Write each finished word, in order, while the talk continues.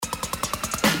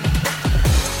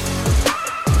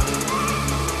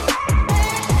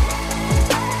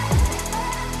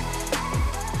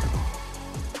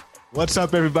What's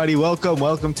up, everybody?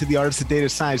 Welcome to the Artists of Data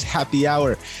Science Happy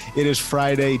Hour. It is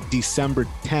Friday, December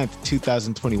 10th,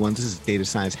 2021. This is Data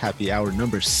Science Happy Hour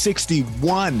number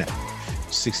 61.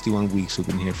 61 weeks we've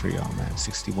been here for y'all, man.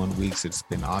 61 weeks. It's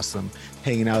been awesome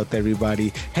hanging out with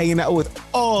everybody, hanging out with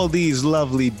all these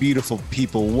lovely, beautiful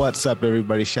people. What's up,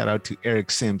 everybody? Shout out to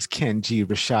Eric Sims, Ken G,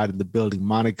 Rashad in the building,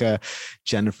 Monica,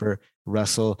 Jennifer,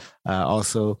 Russell,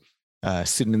 also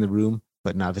sitting in the room,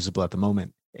 but not visible at the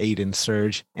moment. Aiden,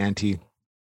 Serge, Auntie.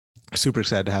 Super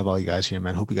excited to have all you guys here,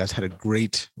 man. Hope you guys had a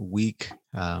great week.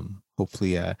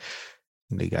 Hopefully,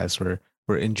 you guys were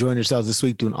enjoying yourselves this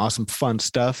week, doing awesome, fun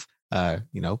stuff. If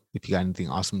you got anything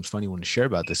awesome and fun you want to share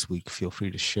about this week, feel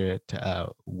free to share it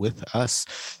with us.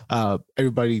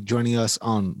 Everybody joining us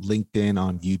on LinkedIn,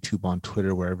 on YouTube, on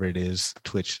Twitter, wherever it is,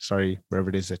 Twitch, wherever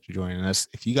it is that you're joining us.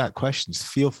 If you got questions,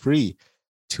 feel free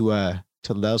to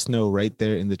let us know right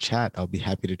there in the chat. I'll be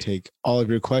happy to take all of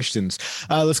your questions.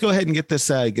 Let's go ahead and get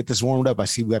this warmed up. I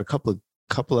see we got a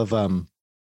couple of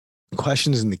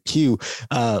questions in the queue.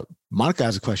 Monica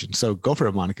has a question, so go for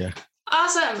it, Monica.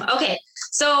 Awesome. Okay,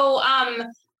 so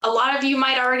a lot of you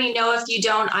might already know. If you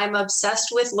don't, I'm obsessed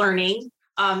with learning,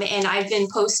 and I've been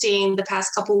posting the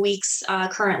past couple weeks.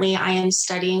 Currently, I am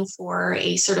studying for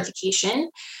a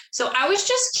certification. So I was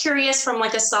just curious from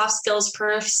like a soft skills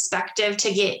perspective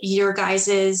to get your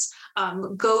guys's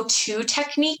go-to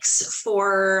techniques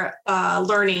for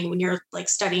learning when you're like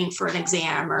studying for an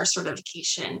exam or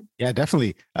certification. Yeah,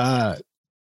 definitely.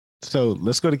 So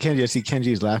let's go to Kenji. I see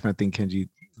Kenji is laughing. I think Kenji,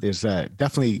 there's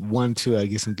definitely one to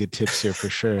get some good tips here for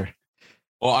sure.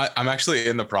 Well, I'm actually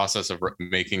in the process of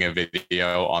making a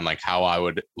video on like how I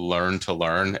would learn to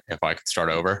learn if I could start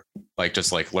over, like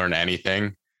just like learn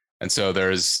anything. And so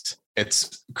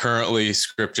it's currently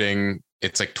scripting.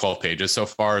 It's like 12 pages so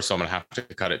far. So I'm going to have to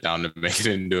cut it down to make it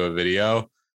into a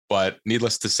video. But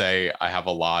needless to say, I have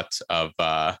a lot of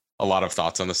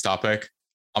thoughts on this topic.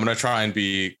 I'm going to try and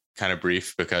be kind of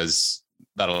brief because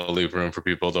that'll leave room for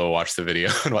people to watch the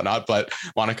video and whatnot. But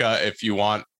Monica, if you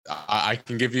want, I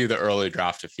can give you the early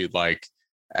draft if you'd like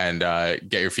and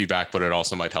get your feedback, but it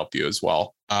also might help you as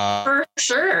well. For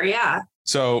sure. Yeah.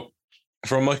 So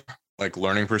from like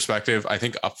learning perspective, I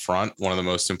think upfront, one of the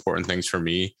most important things for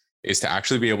me is to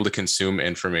actually be able to consume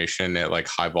information at like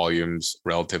high volumes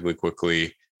relatively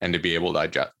quickly and to be able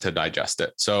to digest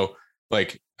it. So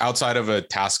like outside of a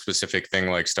task specific thing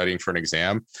like studying for an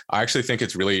exam, I actually think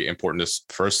it's really important to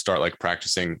first start like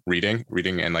practicing reading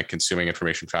and like consuming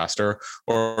information faster.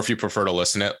 Or if you prefer to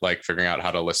listen it, like figuring out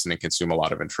how to listen and consume a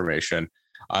lot of information.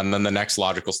 And then the next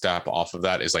logical step off of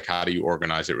that is like, how do you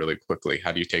organize it really quickly?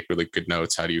 How do you take really good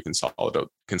notes? How do you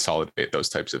consolidate those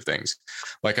types of things?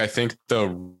 Like, I think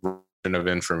the of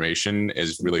information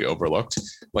is really overlooked.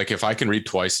 Like if I can read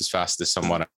twice as fast as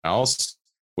someone else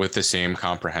with the same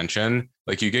comprehension,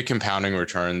 like you get compounding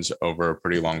returns over a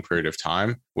pretty long period of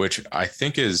time, which I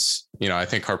think is, I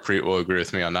think Harpreet will agree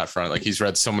with me on that front. Like he's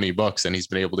read so many books and he's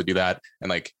been able to do that and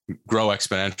like grow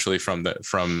exponentially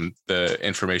from the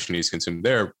information he's consumed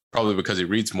there, probably because he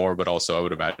reads more, but also I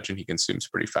would imagine he consumes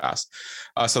pretty fast.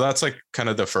 So that's like kind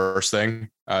of the first thing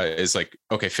is like,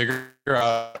 okay, figure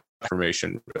out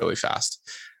information really fast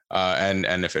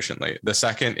and efficiently. The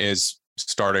second is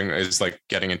like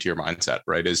getting into your mindset,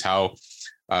 right? Is how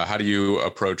do you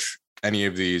approach any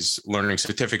of these learning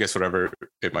certificates, whatever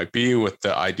it might be, with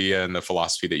the idea and the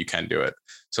philosophy that you can do it.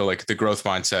 So like the growth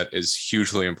mindset is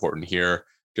hugely important here.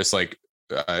 Just like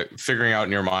figuring out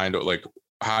in your mind, like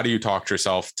how do you talk to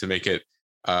yourself to make it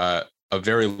a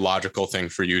very logical thing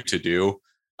for you to do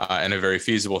and a very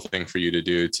feasible thing for you to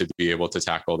do to be able to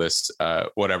tackle this,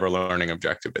 whatever learning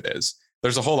objective it is.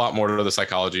 There's a whole lot more to the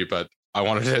psychology, but I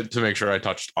wanted to make sure I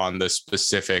touched on the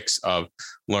specifics of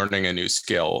learning a new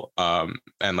skill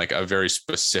and like a very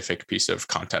specific piece of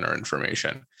content or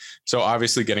information. So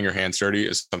obviously getting your hands dirty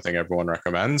is something everyone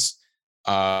recommends.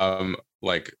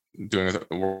 Like doing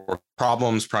work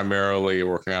problems, primarily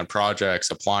working on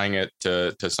projects, applying it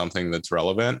to something that's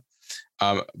relevant.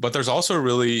 But there's also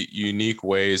really unique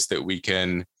ways that we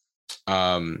can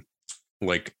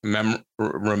like remember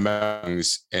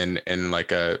things in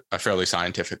like a fairly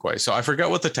scientific way. So I forget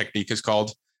what the technique is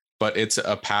called, but it's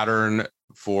a pattern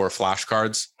for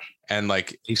flashcards, and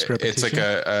like it's like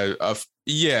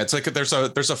it's like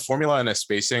there's a formula and a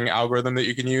spacing algorithm that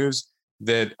you can use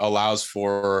that allows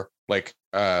for like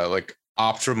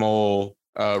optimal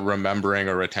remembering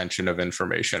or retention of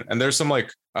information. And there's some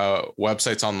like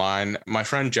websites online. My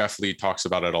friend Jeff Lee talks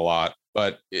about it a lot.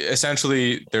 But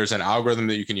essentially, there's an algorithm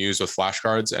that you can use with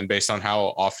flashcards, and based on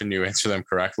how often you answer them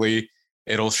correctly,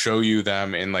 it'll show you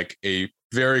them in like a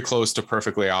very close to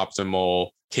perfectly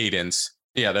optimal cadence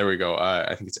Yeah, there we go.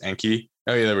 I think it's Anki.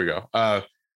 Oh yeah, there we go.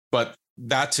 But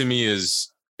that to me is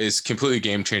completely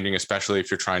game changing, especially if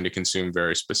you're trying to consume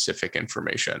very specific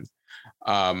information.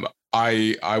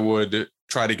 I would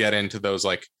try to get into those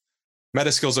like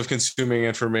meta skills of consuming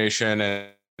information, and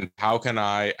how can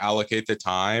I allocate the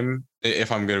time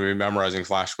if I'm going to be memorizing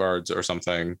flashcards or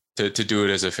something to do it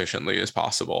as efficiently as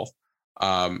possible.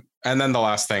 And then the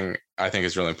last thing I think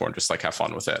is really important, just like have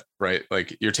fun with it, right?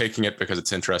 Like you're taking it because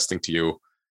it's interesting to you,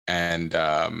 and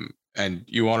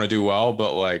you want to do well,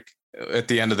 but like at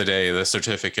the end of the day, the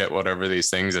certificate, whatever these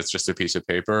things, it's just a piece of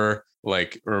paper.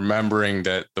 Like remembering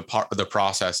that the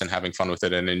process and having fun with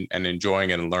it, and enjoying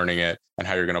it and learning it and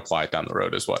how you're going to apply it down the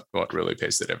road is what really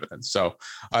pays the dividends. So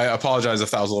I apologize if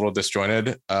that was a little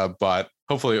disjointed, but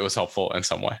hopefully it was helpful in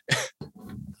some way.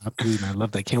 Absolutely, man. I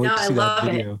love that. Can't wait to see that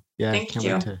video. It. Yeah, Thank you.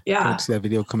 Can't wait to see that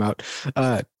video come out.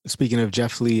 Speaking of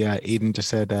Jeff Lee, Aiden just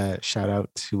said shout out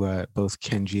to both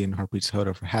Kenji and Harpreet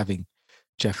Soda for having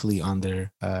Jeff Lee on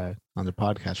their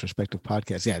podcast, respective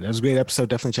podcasts. Yeah, that was a great episode.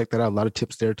 Definitely check that out. A lot of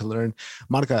tips there to learn.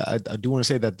 Monica, I do want to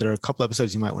say that there are a couple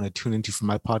episodes you might want to tune into from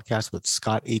my podcast with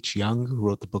Scott H. Young, who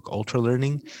wrote the book Ultra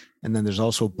Learning. And then there's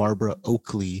also Barbara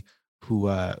Oakley, who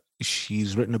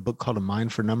she's written a book called A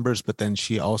Mind for Numbers, but then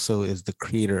she also is the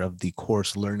creator of the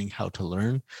course Learning How to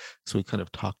Learn. So we kind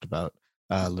of talked about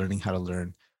learning how to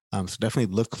learn. So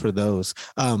definitely look for those.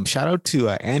 Shout out to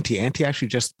Auntie. Auntie actually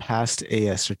just passed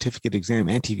a certificate exam.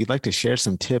 Auntie, if you'd like to share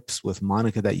some tips with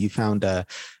Monica that you found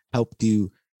helped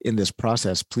you in this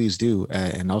process, please do.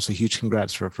 And also huge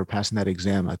congrats for passing that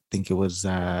exam. I think it was,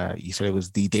 you said it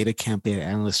was the Data Campaign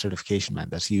Analyst certification, man.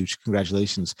 That's huge.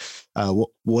 Congratulations.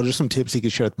 What are some tips you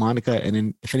could share with Monica? And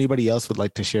then if anybody else would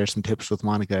like to share some tips with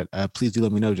Monica, please do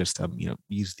let me know. Just,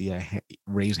 use the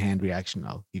raise hand reaction.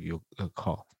 I'll give you a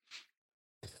call.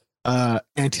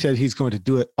 Auntie said he's going to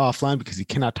do it offline because he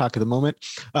cannot talk at the moment.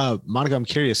 Monica, I'm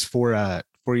curious for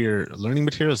your learning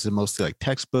materials, is it mostly like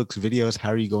textbooks, videos? How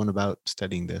are you going about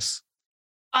studying this?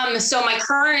 So my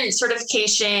current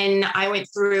certification, I went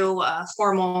through a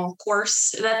formal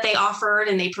course that they offered,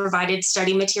 and they provided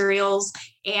study materials.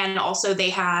 And also they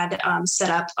had set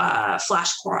up a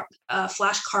flashcard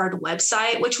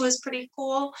website, which was pretty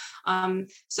cool.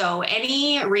 So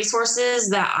any resources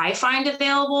that I find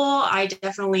available, I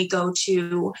definitely go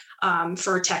to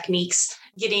for techniques.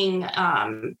 Getting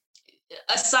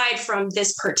aside from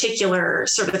this particular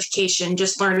certification,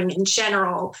 just learning in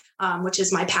general, which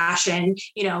is my passion,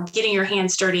 getting your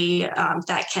hands dirty,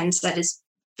 that Ken said is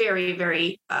very,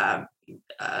 very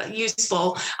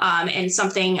useful. And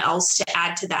something else to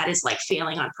add to that is like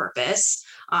failing on purpose,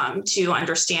 to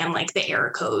understand like the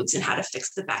error codes and how to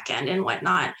fix the back end and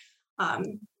whatnot.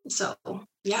 So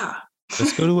yeah.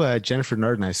 Let's go to Jennifer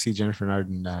Narden. I see Jennifer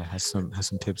Narden has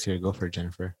some tips here. Go for it,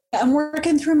 Jennifer. I'm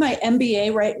working through my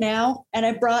MBA right now, and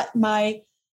I brought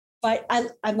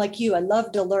I'm like you, I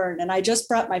love to learn, and I just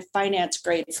brought my finance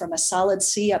grade from a solid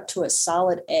C up to a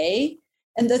solid A.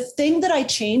 And the thing that I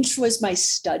changed was my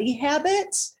study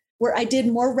habits, where I did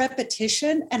more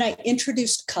repetition and I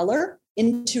introduced color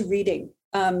into reading.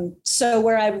 So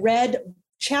where I read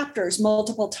chapters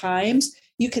multiple times,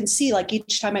 you can see like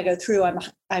each time I go through,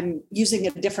 I'm using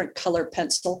a different color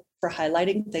pencil for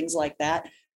highlighting, things like that,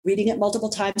 reading it multiple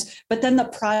times. But then the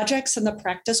projects and the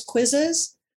practice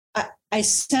quizzes, I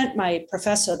sent my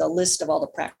professor the list of all the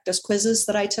practice quizzes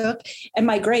that I took, and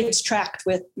my grades tracked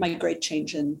with my grade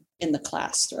change in the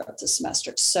class throughout the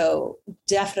semester. So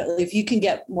definitely, if you can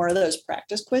get more of those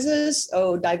practice quizzes,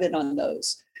 dive in on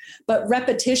those. But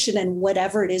repetition and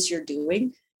whatever it is you're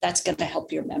doing, that's going to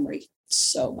help your memory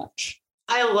so much.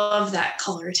 I love that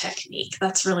color technique.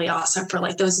 That's really awesome for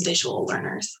like those visual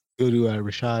learners. Go to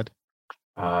Rashad.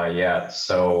 Yeah.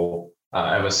 So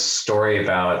I have a story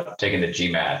about taking the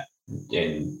GMAT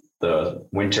in the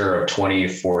winter of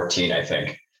 2014, I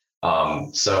think.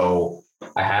 So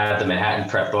I had the Manhattan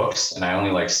Prep books, and I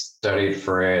only studied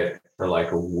for it for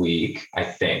like a week, I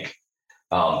think,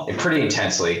 and pretty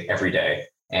intensely every day.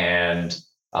 And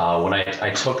when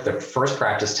I took the first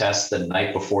practice test the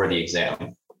night before the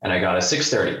exam, and I got a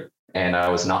 630, and I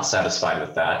was not satisfied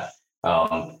with that.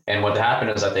 And what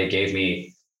happened is that they gave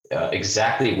me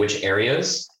exactly which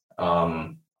areas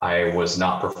I was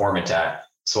not performant at.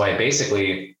 So I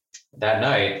basically, that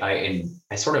night,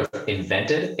 I sort of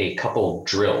invented a couple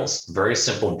drills, very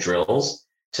simple drills,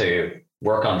 to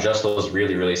work on just those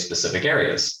really, really specific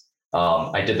areas.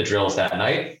 I did the drills that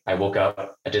night. I woke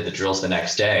up, I did the drills the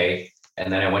next day,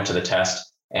 and then I went to the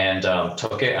test and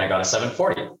took it, and I got a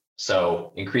 740.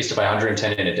 So increased it by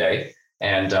 110 in a day.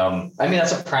 And I mean,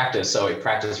 that's a practice. So a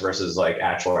practice versus like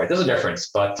actual, right? There's a difference.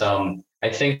 But I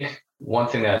think one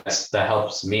thing that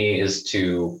helps me is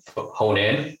to hone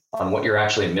in on what you're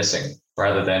actually missing,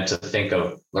 rather than to think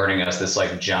of learning as this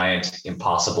like giant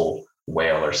impossible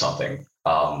whale or something.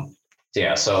 I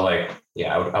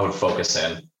would focus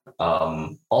in.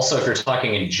 Also, if you're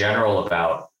talking in general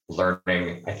about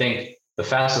learning, I think the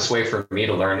fastest way for me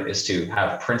to learn is to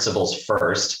have principles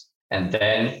first, and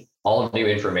then all new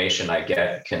information I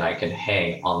get I can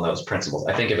hang on those principles.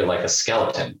 I think of it like a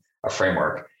skeleton, a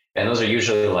framework. And those are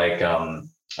usually like,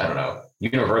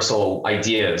 universal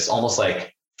ideas, almost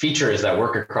like features that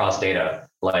work across data,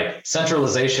 like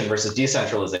centralization versus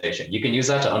decentralization. You can use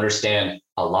that to understand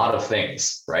a lot of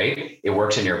things, right? It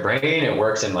works in your brain, it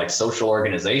works in like social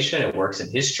organization, it works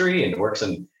in history, and it works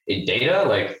in data.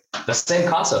 Like the same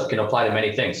concept can apply to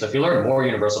many things. So if you learn more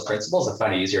universal principles, I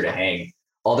find it easier to hang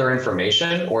other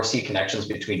information or see connections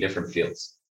between different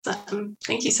fields.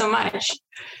 Thank you so much.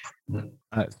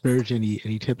 Serge,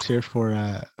 any tips here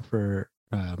for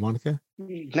Monica?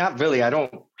 Not really. I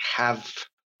don't have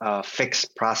a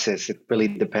fixed process. It really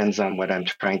depends on what I'm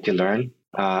trying to learn.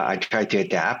 I try to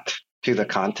adapt to the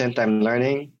content I'm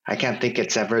learning. I can't think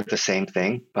it's ever the same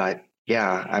thing, but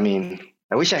yeah, I mean,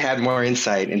 I wish I had more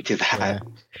insight into that.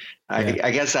 Yeah.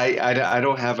 I guess I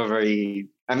don't have a very,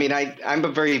 I'm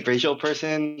a very visual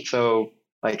person. So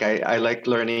like I like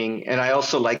learning, and I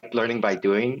also like learning by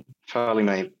doing, probably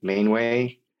my main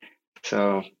way.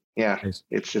 So yeah,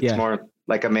 it's more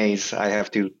like a maze. I have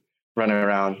to run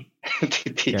around to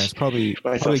teach. Yeah, it's probably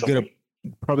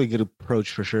a good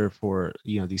approach for sure for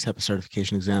these type of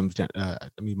certification exams.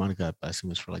 Monica, I assume,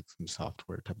 was for like some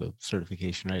software type of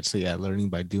certification, right? So yeah, learning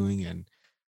by doing,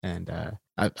 and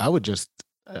I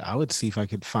would see if I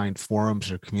could find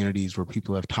forums or communities where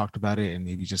people have talked about it and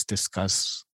maybe just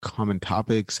discuss common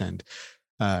topics and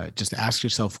just ask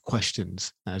yourself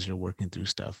questions as you're working through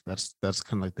stuff. That's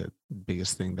kind of like the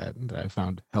biggest thing that I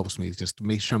found helps me, is just to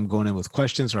make sure I'm going in with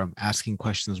questions, or I'm asking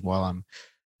questions while I'm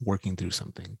working through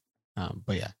something.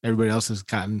 But yeah, everybody else has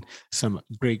gotten some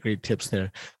great tips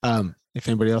there. If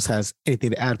anybody else has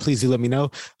anything to add, please do let me know.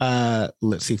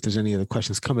 Let's see if there's any other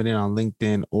questions coming in on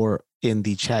LinkedIn or in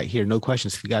the chat here. No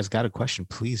questions. If you guys got a question,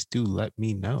 please do let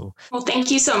me know. Well,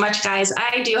 thank you so much, guys.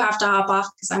 I do have to hop off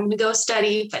because I'm going to go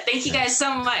study, but thank you guys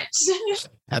so much.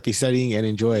 Happy studying and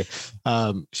enjoy.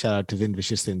 Shout out to Vin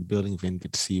Vicious in the building. Vin,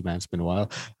 good to see you, man. It's been a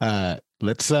while.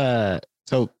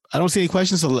 So I don't see any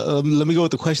questions. So let me go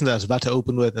with the questions I was about to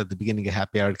open with at the beginning of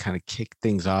happy hour to kind of kick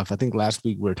things off. I think last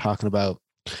week we were talking about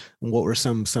what were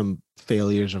some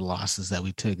failures or losses that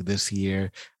we took this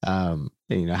year, and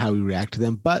how we react to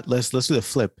them. But let's do the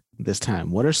flip this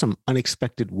time. What are some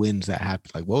unexpected wins that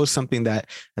happened? Like, what was something that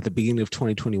at the beginning of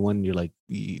 2021 you're like,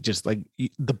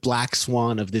 the black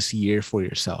swan of this year for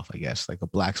yourself? I guess like a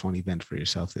black swan event for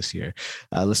yourself this year.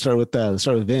 Let's start with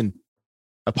Vin.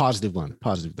 A positive one.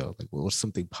 Positive though. Like, what was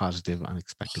something positive,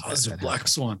 unexpected? Positive black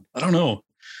swan. I don't know.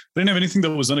 I didn't have anything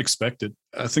that was unexpected.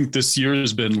 I think this year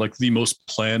has been like the most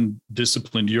planned,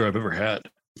 disciplined year I've ever had.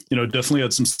 Definitely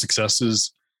had some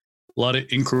successes, a lot of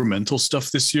incremental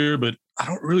stuff this year, but I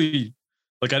don't really,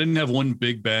 I didn't have one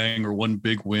big bang or one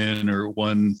big win or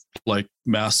one like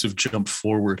massive jump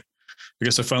forward. I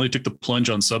guess I finally took the plunge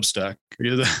on Substack.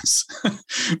 Yeah,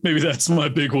 maybe that's my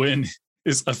big win.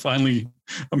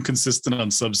 I'm consistent on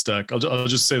Substack. I'll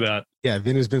just say that. Yeah,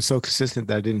 Vin has been so consistent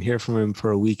that I didn't hear from him for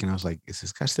a week, and I was like, "Is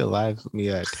this guy still alive?" Let me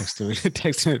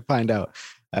text him and find out.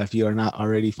 If you are not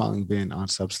already following Vin on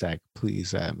Substack,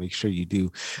 please make sure you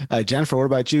do. Jennifer, what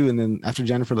about you? And then after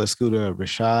Jennifer, let's go to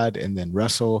Rashad and then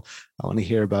Russell. I want to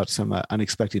hear about some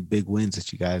unexpected big wins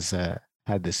that you guys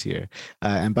had this year.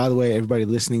 And by the way, everybody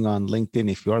listening on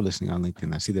LinkedIn, if you are listening on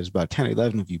LinkedIn, I see there's about 10 or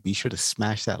 11 of you. Be sure to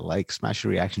smash that like, smash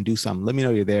your reaction, do something. Let me know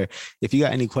you're there. If you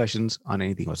got any questions on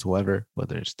anything whatsoever,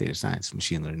 whether it's data science,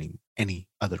 machine learning, any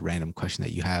other random question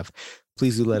that you have,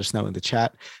 please do let us know in the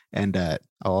chat. And I'll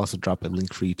also drop a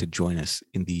link for you to join us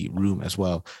in the room as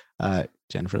well.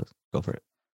 Jennifer, go for it.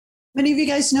 Many of you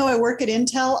guys know I work at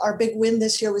Intel. Our big win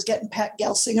this year was getting Pat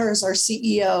Gelsinger as our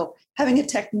CEO. Having a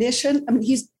technician,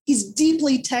 he's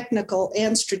deeply technical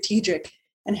and strategic,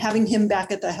 and having him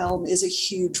back at the helm is a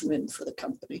huge win for the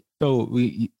company. So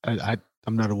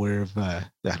I'm not aware of, I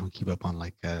don't keep up on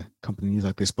like companies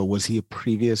like this, but was he a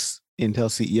previous Intel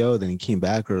CEO? Then he came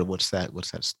back, or what's that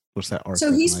arc?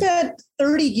 So he spent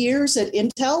 30 years at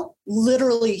Intel.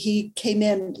 Literally, he came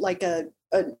in like an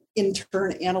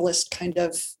intern analyst kind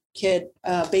of kid,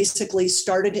 basically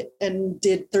started and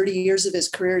did 30 years of his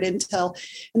career at Intel.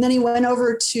 And then he went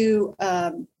over to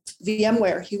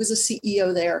VMware. He was a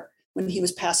CEO there when he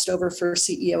was passed over for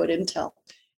CEO at Intel.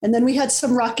 And then we had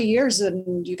some rocky years,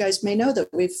 and you guys may know that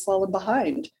we've fallen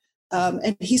behind.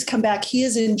 And he's come back. He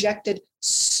has injected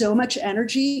so much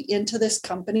energy into this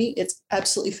company. It's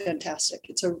absolutely fantastic.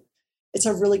 It's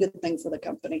a really good thing for the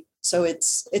company. So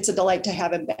it's a delight to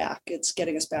have him back. It's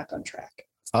getting us back on track.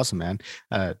 Awesome, man.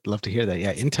 Love to hear that.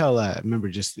 Yeah, Intel, I remember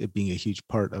just it being a huge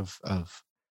part of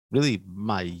really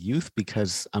my youth,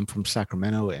 because I'm from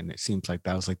Sacramento, and it seems like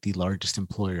that was like the largest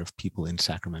employer of people in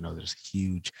Sacramento. There's a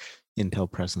huge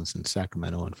Intel presence in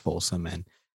Sacramento and Folsom and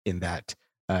in that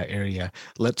area.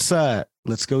 Let's go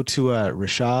to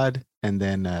Rashad, and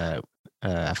then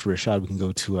after Rashad, we can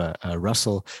go to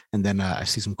Russell, and then I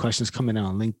see some questions coming in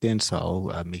on LinkedIn, so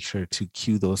I'll make sure to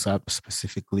queue those up,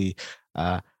 specifically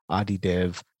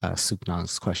Adidev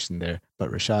Supnang's question there. But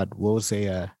Rashad, what was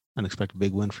a unexpected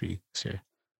big win for you this year?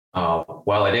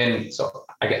 Well, I didn't. So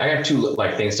I have two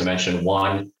things to mention.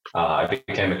 One, I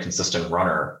became a consistent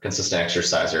runner, consistent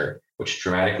exerciser, which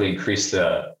dramatically increased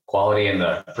the quality and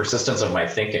the persistence of my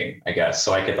thinking, I guess.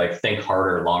 So I could think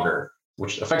harder, longer,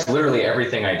 which affects literally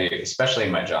everything I do, especially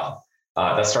in my job.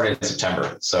 That started in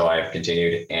September, so I've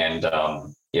continued, and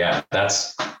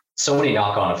that's so many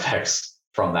knock-on effects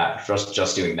from that.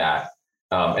 Just doing that,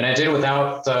 and I did it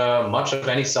without much of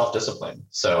any self-discipline.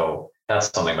 So that's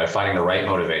something, by finding the right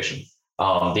motivation.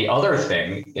 The other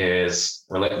thing is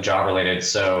job related.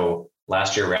 So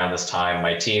last year around this time,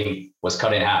 my team was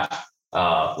cut in half,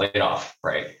 laid off,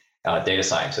 right? Data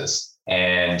scientists.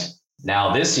 And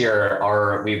now this year,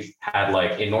 we've had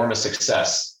enormous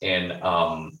success in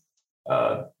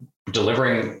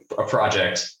delivering a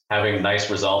project, having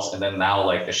nice results, and then now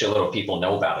a shitload of people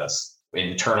know about us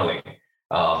internally.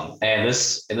 And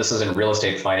this is in real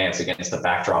estate finance against the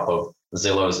backdrop of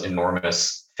Zillow's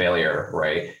enormous failure,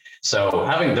 right? So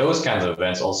having those kinds of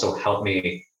events also help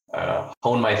me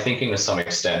hone my thinking to some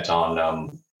extent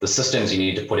on the systems you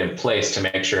need to put in place to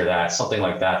make sure that something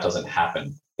like that doesn't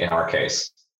happen in our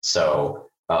case. So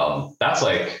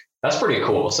that's pretty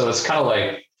cool. So it's kind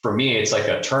of for me, it's like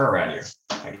a turnaround year,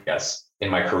 I guess, in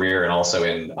my career and also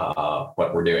in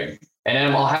what we're doing. And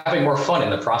then I'm having more fun in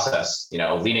the process,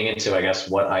 leaning into, I guess,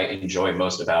 what I enjoy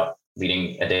most about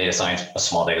leading a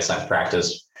small data science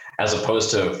practice, as opposed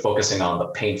to focusing on the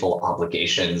painful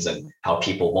obligations and how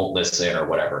people won't listen or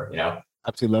whatever,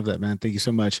 Absolutely love that, man. Thank you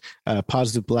so much.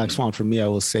 Positive Black Swan for me, I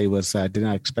will say, was I did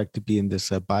not expect to be in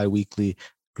this bi-weekly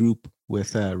group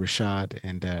with Rashad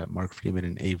and Mark Freeman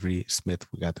and Avery Smith.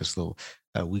 We got this little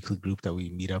weekly group that we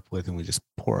meet up with, and we just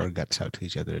pour our guts out to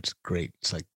each other. It's great.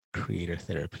 It's like creator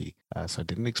therapy. So I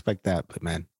didn't expect that, but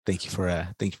man, thank you for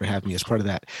having me as part of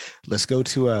that. Let's go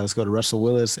to Russell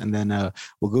Willis, and then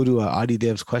we'll go to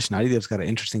Adidev's question. Adidev's got an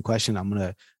interesting question. I'm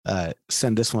gonna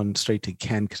send this one straight to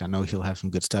Ken, because I know he'll have some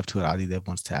good stuff to it. Adidev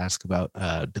wants to ask about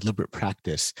deliberate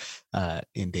practice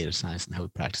in data science and how we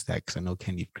practice that, because I know,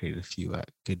 Ken, you've created a few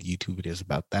good YouTube videos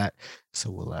about that. So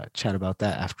we'll chat about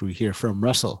that after we hear from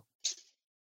Russell.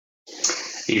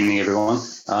 Evening, everyone.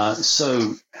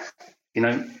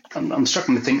 I'm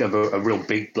struggling to think of a real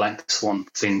big black swan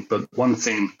thing, but one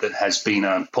thing that has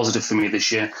been positive for me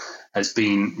this year has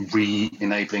been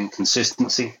re-enabling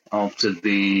consistency after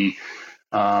the,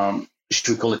 should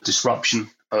we call it, disruption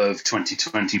of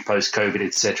 2020, post-COVID,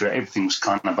 etc. Everything was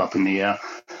kind of up in the air.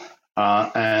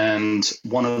 And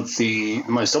one of the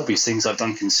most obvious things I've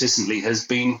done consistently has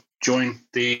been join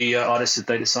the Artists of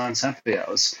Data Science happy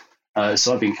hours.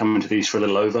 So I've been coming to these for a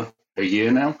little over a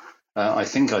year now. I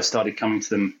think I started coming to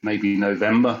them maybe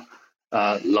November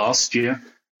last year,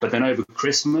 but then over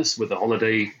Christmas, with the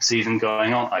holiday season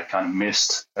going on, I kind of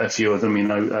missed a few of them,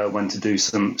 went to do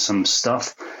some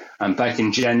stuff. And back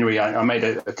in January, I made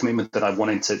a commitment that I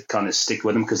wanted to kind of stick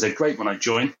with them, because they're great when I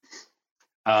join.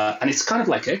 And it's kind of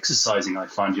like exercising, I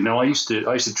find. I used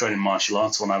to train in martial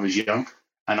arts when I was young.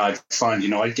 And I'd find,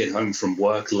 I'd get home from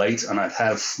work late, and I'd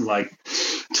have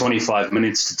 25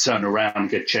 minutes to turn around,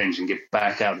 get changed, and get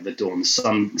back out of the door. And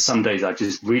some days I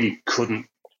just really couldn't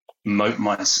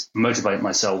motivate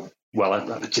myself. Well,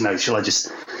 shall I just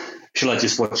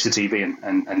watch the TV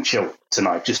and chill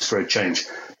tonight, just for a change?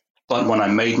 But when I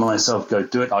made myself go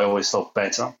do it, I always felt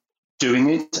better doing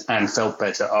it, and felt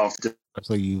better after.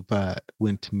 So you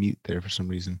went to mute there for some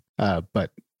reason,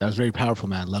 but that was very powerful,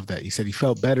 man. I love that. You said you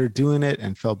felt better doing it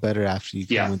and felt better after you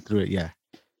went through it. Yeah.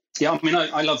 Yeah, I mean,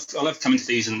 I love coming to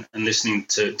these and listening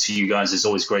to you guys. There's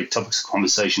always great topics of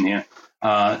conversation here.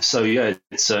 So yeah,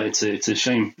 it's a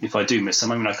shame if I do miss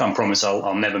them. I mean, I can't promise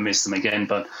I'll never miss them again,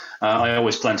 but I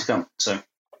always plan to come. So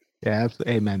yeah,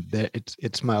 absolutely. Hey man,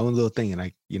 it's my own little thing, and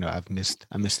I missed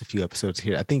a few episodes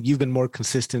here. I think you've been more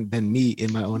consistent than me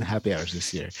in my own happy hours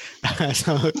this year.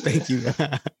 So thank you.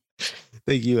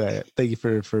 Thank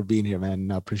you for being here,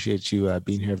 man. I appreciate you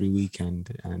being here every week and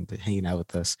hanging out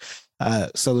with us.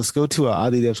 So let's go to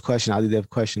Adi Dev's question. Adi Dev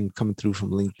question coming through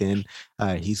from LinkedIn.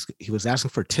 He was asking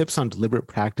for tips on deliberate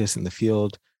practice in the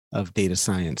field of data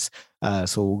science.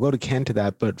 So we'll go to Ken to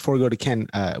that. But before we go to Ken,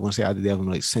 I want to say Adi Dev, I'm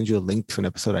going to send you a link to an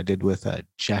episode I did with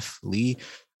Jeff Lee.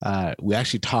 We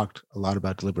actually talked a lot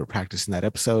about deliberate practice in that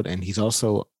episode. And he's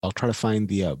also, I'll try to find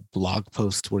the blog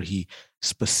post where he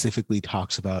specifically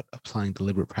talks about applying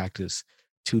deliberate practice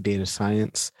to data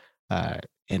science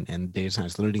and data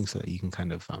science learning so that you can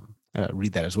kind of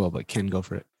read that as well. But Ken, go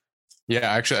for it. Yeah,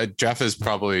 actually, Jeff is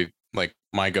probably like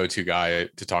my go-to guy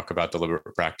to talk about deliberate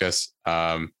practice.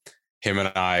 Him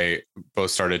and I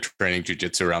both started training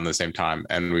jiu-jitsu around the same time,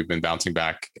 and we've been bouncing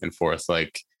back and forth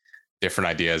like different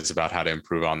ideas about how to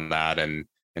improve on that and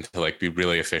to like be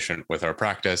really efficient with our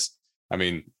practice. I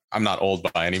mean, I'm not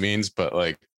old by any means, but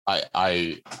like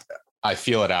I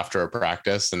feel it after a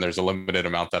practice, and there's a limited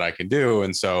amount that I can do.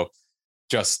 And so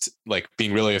just like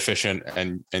being really efficient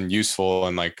and useful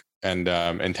and like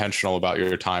intentional about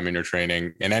your time and your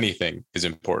training and anything is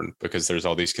important because there's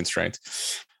all these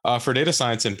constraints. For data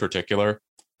science in particular,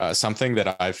 something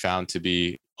that I've found to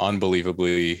be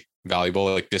unbelievably valuable,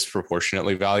 like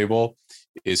disproportionately valuable,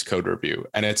 is code review.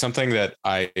 And it's something that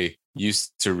I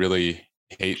used to really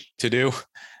hate to do.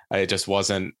 It just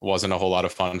wasn't a whole lot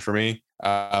of fun for me.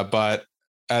 But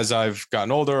as I've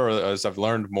gotten older, or as I've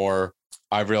learned more,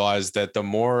 I've realized that the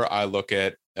more I look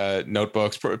at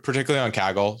notebooks, particularly on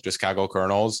Kaggle, just Kaggle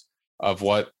kernels, of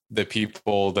what the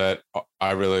people that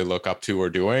I really look up to are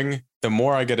doing, the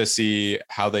more I get to see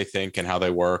how they think and how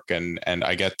they work. And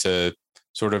I get to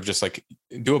sort of just like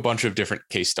do a bunch of different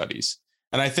case studies.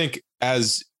 And I think,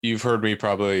 as you've heard me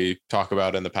probably talk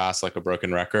about in the past, like a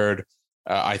broken record,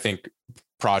 I think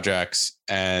projects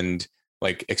and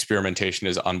like experimentation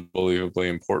is unbelievably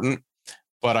important.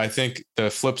 But I think the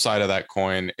flip side of that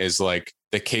coin is like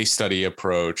the case study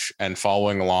approach and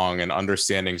following along and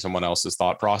understanding someone else's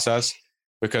thought process.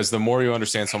 Because the more you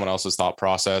understand someone else's thought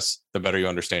process, the better you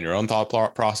understand your own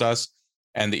thought process,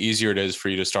 and the easier it is for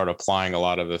you to start applying a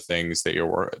lot of the things that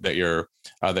you're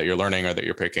learning or that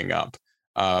you're picking up.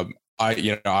 I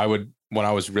would, when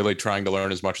I was really trying to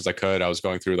learn as much as I could, I was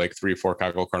going through like 3-4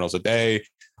 Kaggle kernels a day,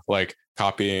 like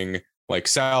copying like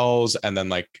cells and then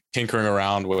like tinkering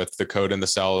around with the code in the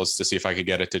cells to see if I could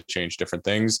get it to change different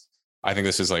things. I think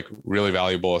this is like really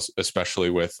valuable, especially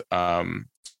with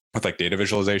like data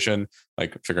visualization,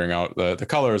 like figuring out the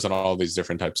colors and all these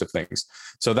different types of things.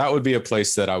 So that would be a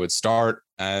place that I would start.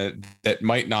 That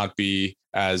might not be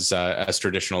as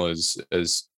traditional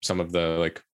as some of the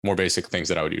like more basic things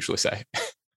that I would usually say.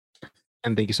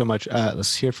 And thank you so much.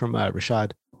 Let's hear from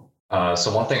Rashad.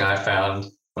 So one thing I found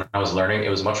when I was learning, it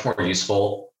was much more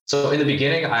useful. So in the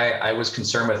beginning, I was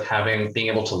concerned with being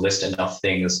able to list enough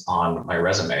things on my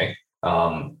resume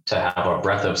to have a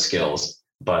breadth of skills.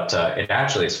 But it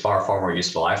actually is far, far more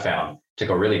useful, I found, to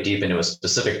go really deep into a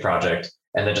specific project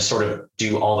and then just sort of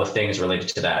do all the things related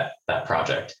to that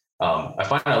project. I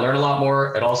find I learn a lot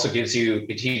more. It also teaches you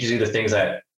the things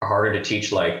that are harder to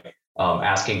teach, like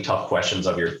asking tough questions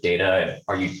of your data and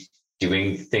are you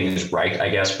doing things right, I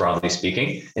guess, broadly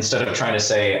speaking, instead of trying to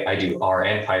say I do R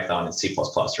and Python and C++ or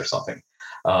something.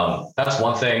 That's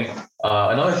one thing.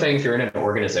 Another thing, if you're in an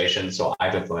organization, so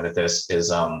I've implemented this,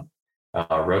 is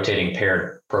rotating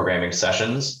paired programming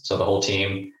sessions. So the whole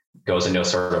team goes into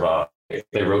sort of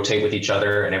they rotate with each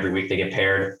other, and every week they get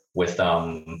paired with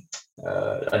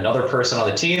another person on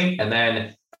the team. And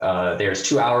then there's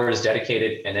 2 hours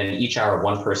dedicated, and then each hour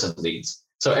one person leads.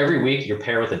 So every week you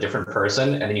pair with a different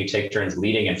person, and then you take turns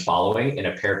leading and following in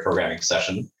a paired programming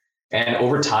session. And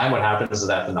over time, what happens is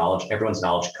that everyone's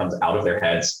knowledge comes out of their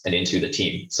heads and into the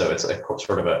team. So it's a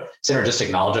sort of a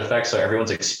synergistic knowledge effect. So everyone's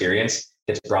experience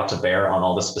gets brought to bear on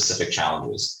all the specific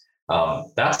challenges.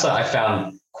 That's I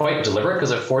found quite deliberate because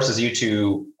it forces you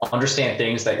to understand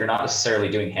things that you're not necessarily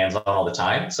doing hands-on all the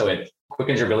time. So it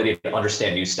quickens your ability to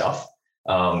understand new stuff.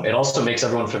 It also makes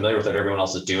everyone familiar with what everyone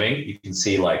else is doing. You can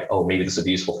see like, oh, maybe this would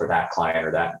be useful for that client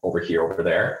or that over here, over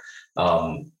there.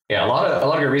 Yeah, a lot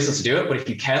of your reasons to do it. But if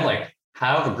you can like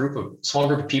have a small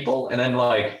group of people and then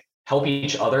like help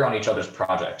each other on each other's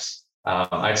projects,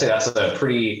 I'd say that's a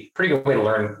pretty good way to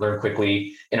learn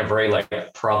quickly in a very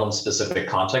like problem specific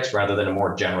context rather than a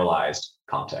more generalized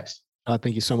context.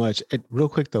 Thank you so much. Real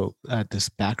quick though, this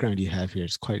background you have here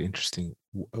is quite interesting.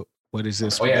 What is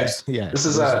this? Oh yeah, This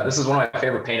is one of my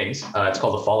favorite paintings. It's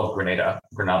called "The Fall of Granada."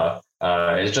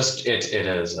 It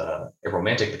is a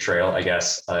romantic portrayal, I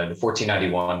guess, in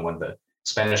 1491 when the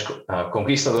Spanish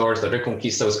conquistadors, the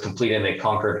Reconquista was complete and they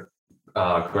conquered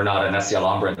Granada, and that's the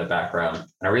Alhambra in the background. And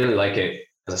I really like it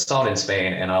because I saw it in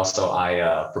Spain, and also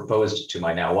I proposed to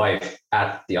my now wife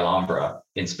at the Alhambra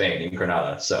in Spain, in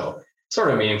Granada. So sort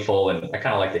of meaningful, and I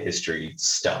kind of like the history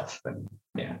stuff. And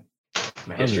yeah,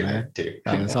 my history nerd too.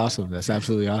 Oh, that's awesome. That's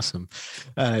absolutely awesome.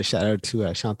 Shout out to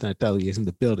Shantana Deli is in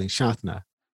the building. Shantana,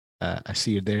 I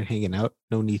see you're there hanging out.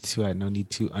 No need to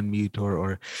unmute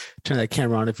or turn that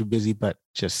camera on if you're busy, but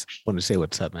just want to say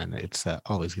what's up, man. It's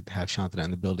always good to have Shantana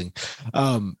in the building.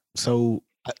 So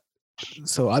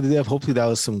Adidev, hopefully that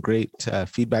was some great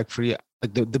feedback for you.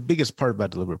 Like the biggest part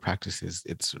about deliberate practice is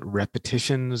it's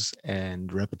repetitions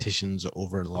and repetitions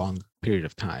over a long period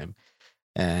of time.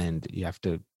 And you have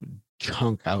to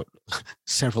chunk out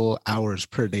several hours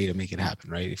per day to make it happen,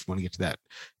 right? If you want to get to that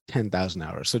 10,000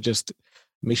 hours. So just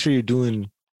make sure you're doing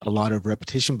a lot of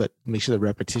repetition, but make sure the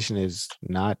repetition is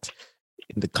not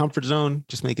in the comfort zone.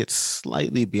 Just make it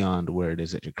slightly beyond where it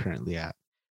is that you're currently at,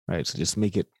 right? So just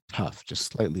make it tough,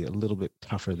 just slightly a little bit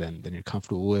tougher than you're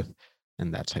comfortable with.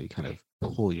 And that's how you kind of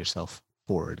pull yourself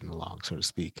forward and along, so to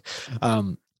speak.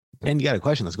 And you got a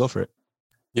question, let's go for it.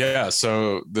 Yeah.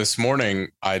 So this morning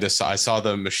I saw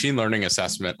the machine learning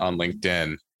assessment on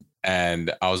LinkedIn,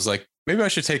 and I was like, maybe I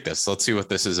should take this. Let's see what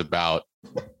this is about.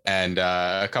 And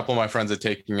a couple of my friends had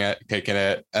taken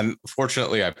it, and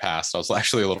fortunately I passed. I was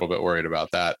actually a little bit worried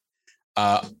about that.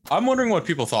 I'm wondering what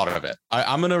people thought of it.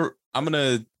 I'm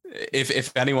gonna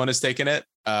if anyone has taken it,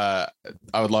 I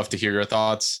would love to hear your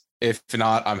thoughts. If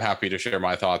not, I'm happy to share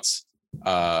my thoughts.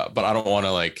 But I don't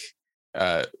want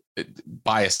to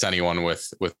bias anyone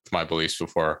with my beliefs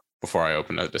before I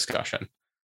open a discussion.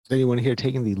 Is anyone here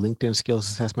taking the LinkedIn skills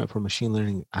assessment for machine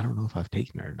learning? I don't know if I've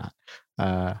taken it or not.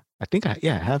 I think I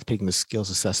have taken the skills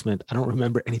assessment. I don't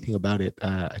remember anything about it.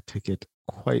 I took it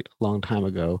quite a long time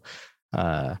ago,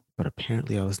 but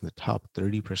apparently I was in the top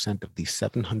 30% of the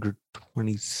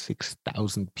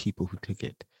 726,000 people who took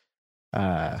it.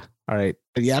 All right.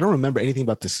 Yeah, I don't remember anything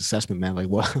about this assessment, man. Like,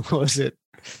 what was it?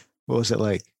 What was it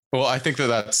like? Well, I think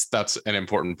that's an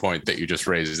important point that you just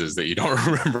raised, is that you don't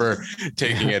remember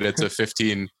taking it. It's a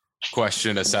 15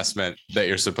 question assessment that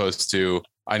you're supposed to.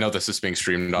 I know this is being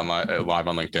streamed on live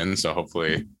on LinkedIn, so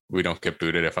hopefully we don't get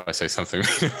booted if I say something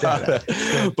about it.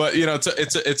 But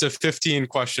it's a 15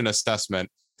 question assessment,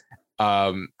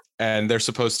 and they're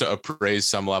supposed to appraise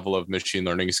some level of machine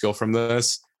learning skill from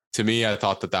this. To me, I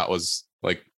thought that was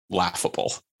like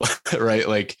laughable, right?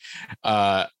 Like,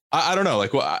 I don't know.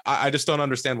 Like, well, I just don't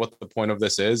understand what the point of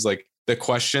this is. Like, the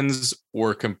questions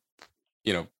were,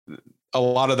 a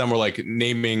lot of them were like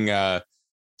naming.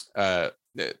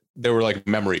 They were like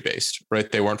memory based,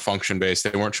 right? They weren't function based.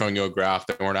 They weren't showing you a graph.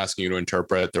 They weren't asking you to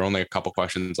interpret. There were only a couple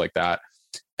questions like that.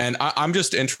 And I'm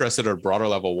just interested at a broader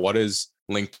level. What is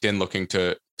LinkedIn looking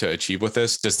to achieve with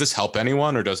this? Does this help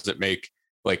anyone, or does it make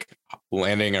like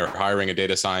landing or hiring a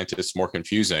data scientist more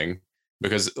confusing?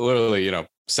 Because literally,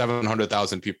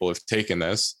 700,000 people have taken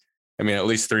this. I mean, at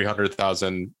least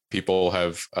 300,000 people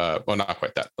have, well, not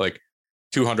quite that, like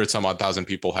 200 some odd thousand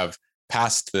people have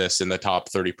passed this in the top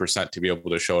 30% to be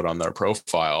able to show it on their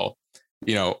profile.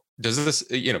 Does this,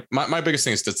 my biggest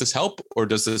thing is, does this help, or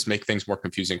does this make things more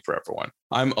confusing for everyone?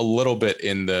 I'm a little bit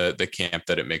in the camp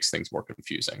that it makes things more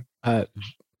confusing.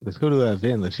 Let's go to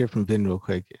Vin. Let's hear from Vin real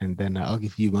quick, and then I'll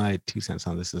give you my 2 cents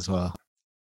on this as well.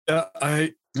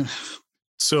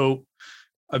 So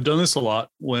I've done this a lot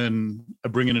when I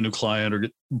bring in a new client, or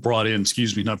get brought in,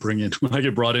 not bring in, when I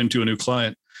get brought into a new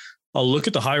client, I'll look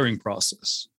at the hiring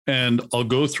process and I'll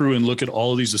go through and look at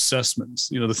all of these assessments,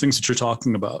 the things that you're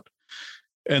talking about.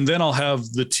 And then I'll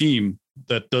have the team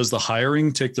that does the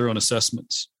hiring take their own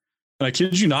assessments. And I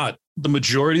kid you not, the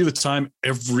majority of the time,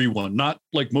 everyone, not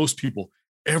like most people,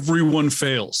 everyone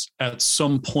fails at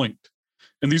some point.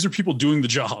 And these are people doing the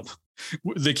job.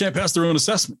 They can't pass their own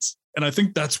assessments. And I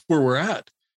think that's where we're at,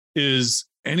 is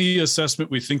any assessment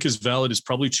we think is valid is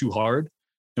probably too hard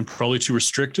and probably too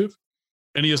restrictive.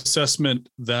 Any assessment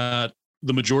that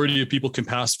the majority of people can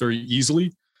pass very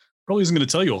easily probably isn't going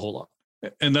to tell you a whole lot.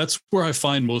 And that's where I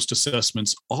find most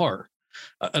assessments are.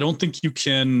 I don't think you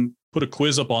can put a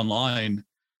quiz up online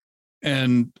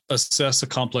and assess a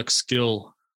complex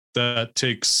skill that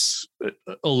takes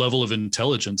a level of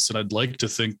intelligence. And I'd like to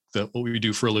think that what we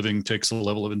do for a living takes a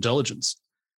level of intelligence.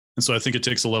 And so I think it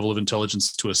takes a level of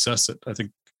intelligence to assess it. I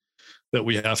think that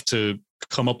we have to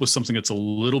come up with something that's a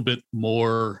little bit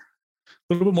more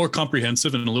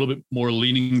comprehensive and a little bit more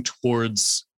leaning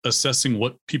towards assessing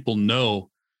what people know,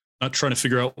 not trying to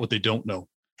figure out what they don't know.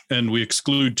 And we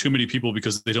exclude too many people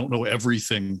because they don't know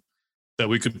everything that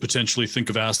we could potentially think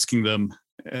of asking them.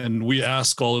 And we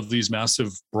ask all of these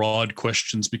massive, broad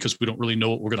questions because we don't really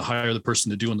know what we're going to hire the person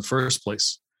to do in the first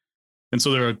place. And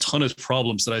so there are a ton of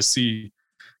problems that I see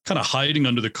kind of hiding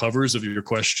under the covers of your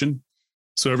question.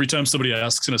 So every time somebody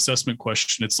asks an assessment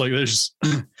question, it's like there's,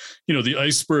 the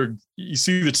iceberg, you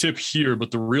see the tip here,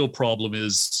 but the real problem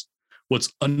is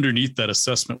what's underneath that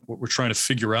assessment. What we're trying to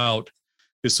figure out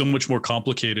is so much more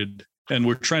complicated. And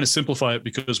we're trying to simplify it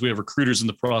because we have recruiters in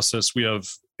the process. We have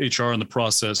HR in the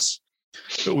process.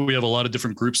 We have a lot of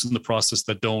different groups in the process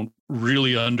that don't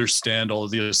really understand all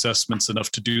of the assessments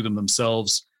enough to do them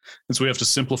themselves. And so we have to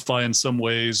simplify in some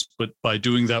ways, but by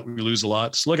doing that, we lose a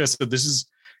lot. So like I said, this is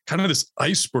kind of this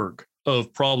iceberg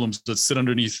of problems that sit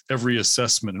underneath every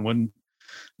assessment. And when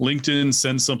LinkedIn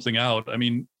sends something out, I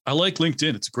mean, I like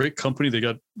LinkedIn. It's a great company.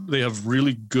 They have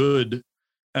really good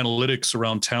analytics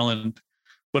around talent,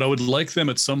 but I would like them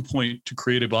at some point to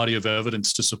create a body of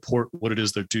evidence to support what it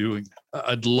is they're doing.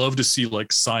 I'd love to see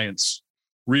like science,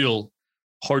 real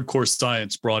hardcore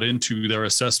science brought into their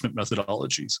assessment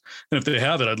methodologies. And if they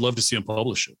have it, I'd love to see them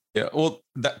publish it. Yeah. Well,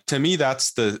 to me,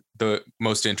 that's the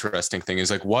most interesting thing is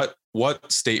like, what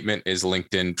statement is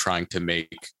LinkedIn trying to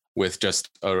make with just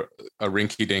a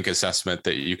rinky dink assessment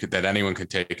that anyone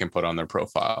could take and put on their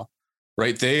profile,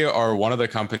 right? They are one of the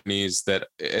companies that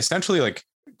essentially like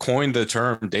coined the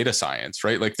term data science,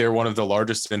 right? Like they're one of the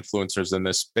largest influencers in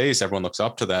this space. Everyone looks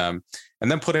up to them. And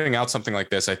then putting out something like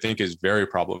this, I think is very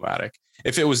problematic.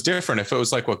 If it was different, if it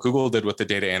was like what Google did with the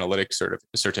data analytics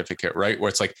certificate, right? Where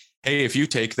it's like, hey, if you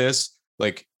take this,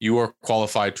 like you are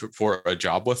qualified for a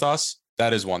job with us,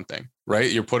 that is one thing,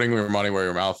 right? You're putting your money where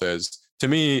your mouth is. To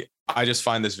me, I just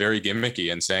find this very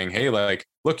gimmicky and saying, hey, like,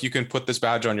 look, you can put this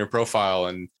badge on your profile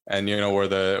and we're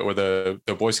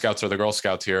the Boy Scouts or the Girl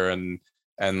Scouts here.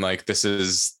 And like, this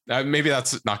is maybe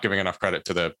that's not giving enough credit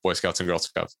to the Boy Scouts and Girl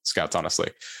Scouts, honestly.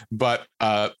 But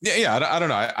I don't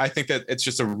know. I think that it's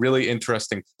just a really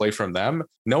interesting play from them,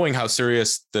 knowing how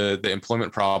serious the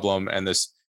employment problem and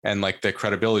like the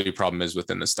credibility problem is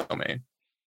within this domain.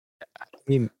 I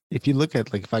mean, if you look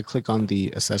at like, if I click on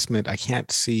the assessment, I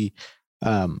can't see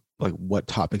like what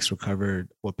topics were covered,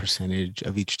 what percentage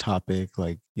of each topic.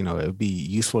 Like, it would be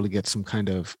useful to get some kind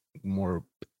of more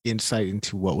insight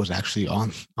into what was actually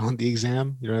on the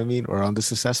exam, you know what I mean, or on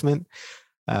this assessment.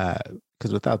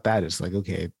 Because without that, it's like,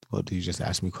 okay, well, do you just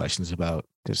ask me questions about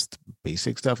just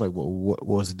basic stuff? Like, what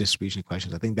was the distribution of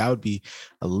questions? I think that would be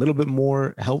a little bit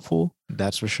more helpful.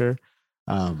 That's for sure.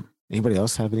 Anybody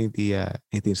else have anything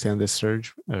to say on this,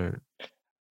 Serge? Or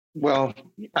Well,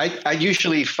 I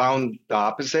usually found the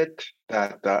opposite,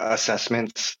 that the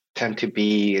assessments tend to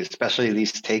be, especially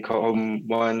these take-home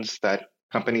ones that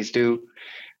companies do,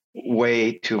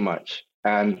 way too much.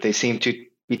 And they seem to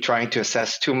be trying to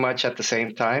assess too much at the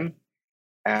same time.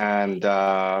 And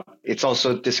it's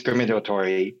also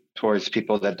discriminatory towards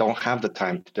people that don't have the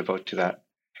time to devote to that.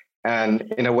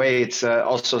 And in a way, it's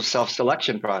also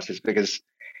self-selection process, because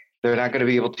they're not going to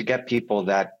be able to get people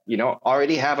that,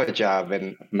 already have a job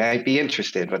and might be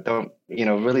interested, but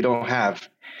really don't have,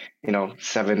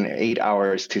 7-8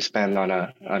 hours to spend on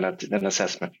an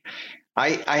assessment.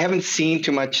 I haven't seen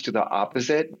too much to the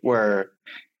opposite, where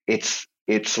it's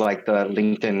like the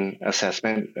LinkedIn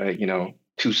assessment,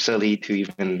 too silly to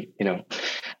even,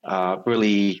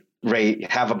 really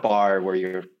have a bar where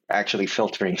you're actually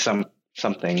filtering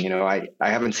something. I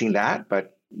haven't seen that,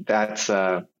 but that's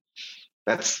the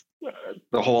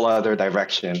whole other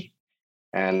direction.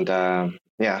 And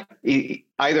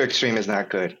either extreme is not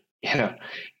good.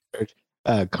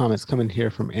 Comments coming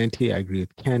here from Auntie. I agree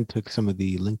with Ken. Took some of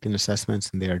the LinkedIn assessments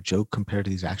and they are joke compared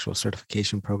to these actual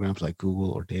certification programs like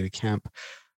Google or DataCamp.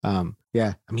 I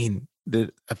mean,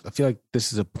 I feel like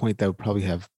this is a point that we probably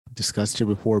have discussed here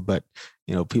before, but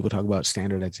people talk about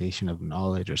standardization of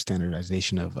knowledge or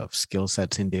standardization of skill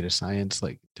sets in data science.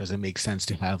 Like, does it make sense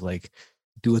to have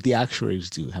do what the actuaries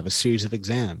do, have a series of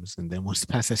exams, and then once you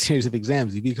pass that series of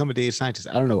exams, you become a data scientist?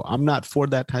 I don't know. I'm not for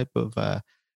that type of,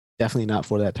 definitely not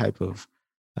for that type of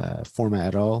format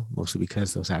at all, mostly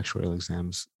because those actuarial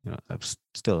exams, I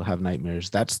still have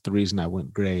nightmares. That's the reason I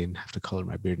went gray and have to color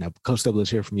my beard now. Coach W, let's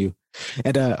hear from you.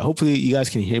 And hopefully you guys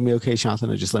can hear me okay.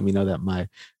 Shantanu, just let me know that my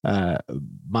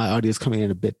audio is coming in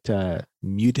a bit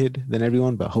muted than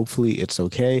everyone, but hopefully it's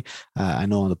okay. I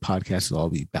know on the podcast it'll all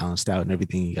be balanced out and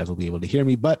everything. You guys will be able to hear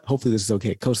me, but hopefully this is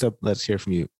okay. Coach W, let's hear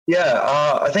from you. Yeah,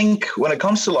 I think when it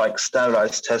comes to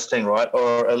standardized testing, right,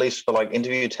 or at least for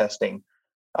interview testing,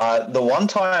 the one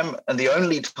time and the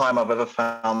only time I've ever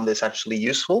found this actually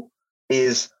useful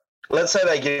is, let's say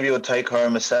they give you a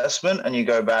take-home assessment and you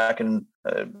go back and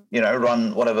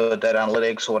run whatever data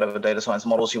analytics or whatever data science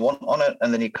models you want on it,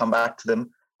 and then you come back to them,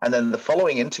 and then the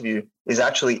following interview is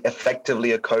actually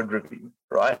effectively a code review,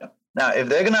 right? Now, if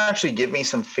they're going to actually give me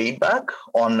some feedback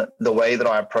on the way that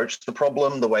I approach the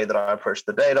problem, the way that I approach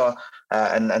the data,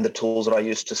 and the tools that I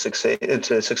use to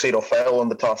succeed or fail on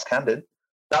the task handed,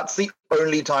 that's the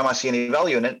only time I see any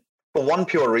value in it, for one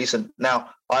pure reason.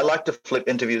 Now, I like to flip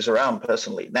interviews around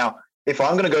personally. Now, if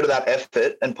I'm going to go to that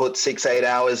effort and put 6-8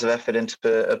 hours of effort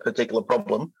into a particular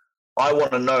problem, I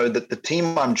want to know that the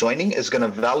team I'm joining is going to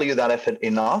value that effort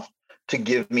enough to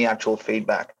give me actual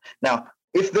feedback. Now,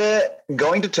 if they're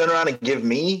going to turn around and give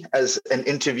me, as an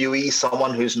interviewee,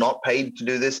 someone who's not paid to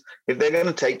do this, if they're going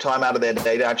to take time out of their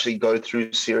day to actually go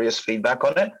through serious feedback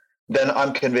on it, then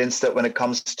I'm convinced that when it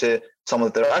comes to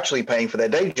someone that they're actually paying for their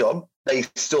day job, they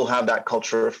still have that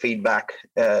culture of feedback,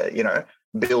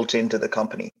 built into the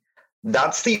company.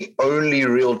 That's the only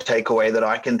real takeaway that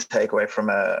I can take away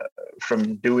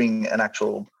from doing an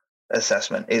actual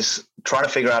assessment, is trying to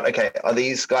figure out, okay, are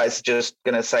these guys just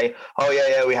going to say, oh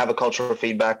yeah, we have a culture of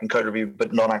feedback and code review,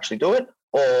 but not actually do it?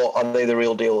 Or are they the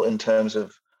real deal in terms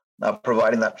of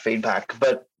providing that feedback?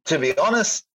 But to be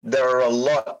honest, there are a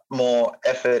lot more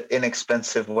effort,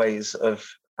 inexpensive ways of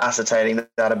ascertaining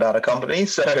that about a company.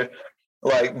 So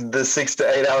like the 6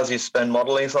 to 8 hours you spend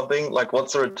modeling something, like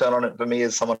what's the return on it for me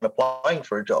as someone applying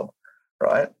for a job,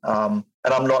 right? And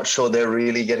I'm not sure they're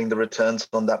really getting the returns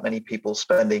on that many people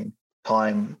spending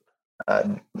time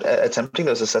attempting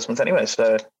those assessments anyway.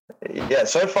 So yeah,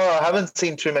 so far I haven't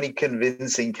seen too many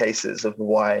convincing cases of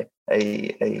why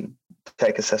a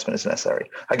take assessment is necessary.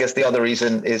 I guess the other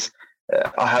reason is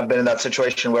I have been in that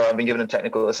situation where I've been given a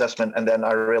technical assessment and then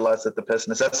I realize that the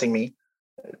person assessing me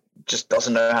just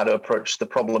doesn't know how to approach the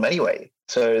problem anyway.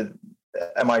 So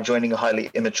am I joining a highly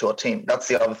immature team? That's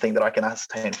the other thing that I can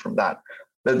ascertain from that.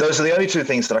 But those are the only two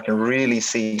things that I can really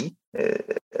see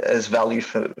as value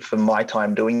for my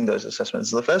time doing those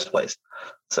assessments in the first place.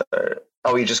 So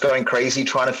are we just going crazy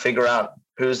trying to figure out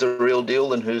who's the real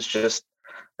deal and who's just,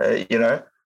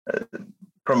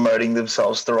 promoting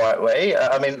themselves the right way?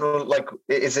 I mean, like,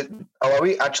 are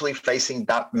we actually facing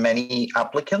that many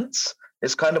applicants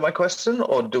is kind of my question,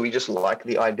 or do we just like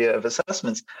the idea of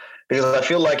assessments? Because I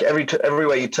feel like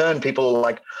everywhere you turn, people are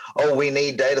like, oh, we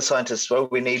need data scientists, oh,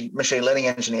 we need machine learning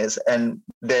engineers, and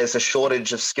there's a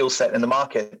shortage of skill set in the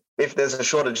market. If there's a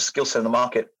shortage of skill set in the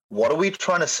market, what are we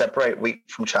trying to separate wheat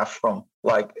from chaff from?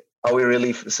 Like, are we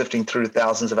really sifting through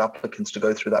thousands of applicants to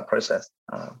go through that process?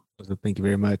 Thank you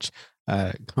very much.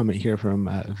 Comment here from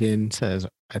Vin says,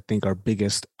 I think our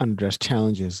biggest unaddressed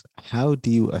challenge is, how do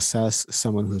you assess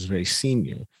someone who's very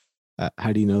senior?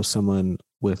 How do you know someone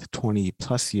with 20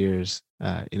 plus years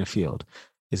in a field?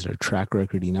 Is their track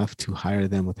record enough to hire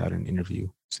them without an interview?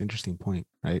 It's an interesting point,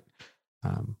 right?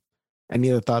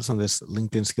 Any other thoughts on this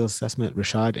LinkedIn skills assessment?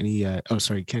 Rashad,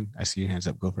 any, Ken, I see your hands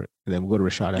up. Go for it. And then we'll go to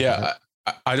Rashad. Yeah,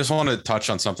 I just want to touch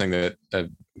on something that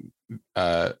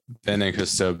Ben and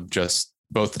Christo just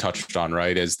both touched on,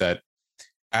 right? Is that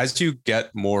as you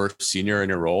get more senior in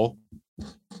your role,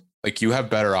 like you have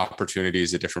better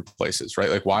opportunities at different places, right?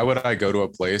 Like, why would I go to a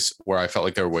place where I felt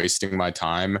like they're wasting my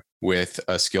time with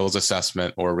a skills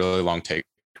assessment or a really long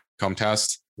take-home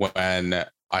test when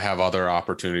I have other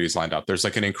opportunities lined up? There's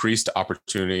like an increased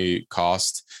opportunity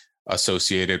cost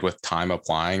associated with time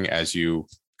applying as you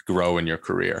grow in your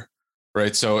career,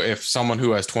 right? So if someone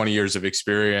who has 20 years of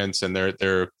experience and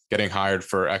they're getting hired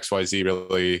for XYZ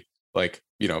really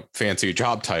fancy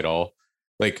job title,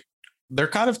 like they're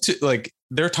kind of like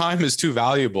their time is too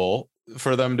valuable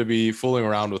for them to be fooling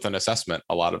around with an assessment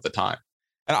a lot of the time.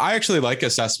 And I actually like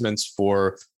assessments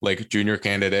for like junior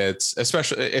candidates,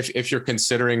 especially if you're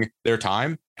considering their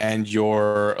time and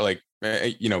you're like,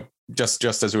 just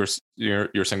as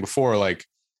you're saying before, like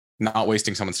not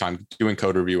wasting someone's time doing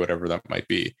code review, whatever that might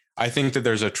be. I think that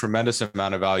there's a tremendous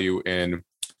amount of value in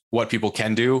what people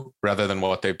can do rather than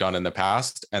what they've done in the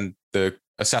past. And the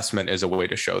assessment is a way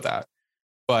to show that.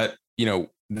 But,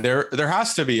 there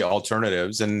has to be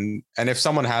alternatives. And if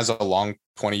someone has a long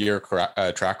 20-year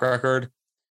track record,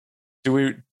 do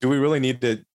we really need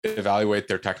to evaluate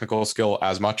their technical skill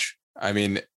as much? I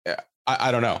mean,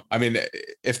 I don't know. I mean,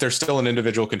 if they're still an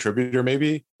individual contributor,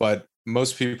 maybe, but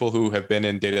most people who have been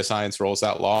in data science roles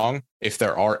that long, if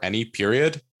there are any,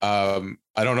 period, I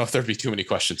don't know if there'd be too many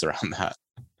questions around that.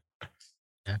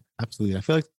 Yeah, absolutely. I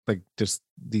feel like just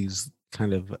these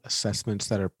kind of assessments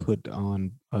that are put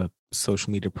on a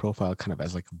social media profile kind of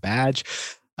as like a badge,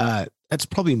 that's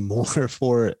probably more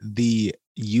for the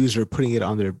user putting it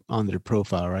on their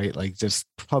profile, right? Like just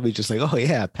like, oh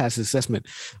yeah, pass assessment.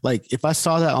 Like if I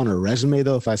saw that on a resume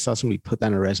though, if I saw somebody put that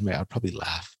on a resume, I'd probably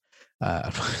laugh.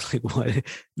 like, what?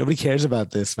 Nobody cares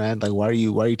about this, man. Like, why are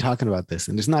you talking about this?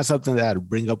 And it's not something that I'd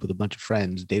bring up with a bunch of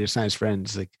friends, data science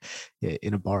friends, like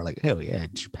in a bar, like, hell yeah,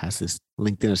 did you pass this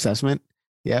LinkedIn assessment?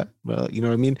 Yeah. Well, you know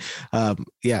what I mean?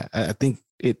 Yeah, I think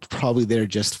it's probably there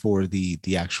just for the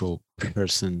actual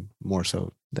person more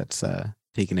so that's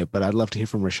taking it. But I'd love to hear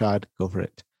from Rashad. Go for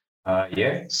it.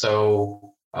 Yeah.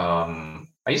 So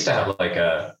I used to have like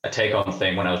a take on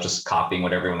thing when I was just copying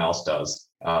what everyone else does.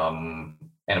 And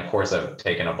of course, I've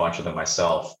taken a bunch of them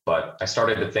myself, but I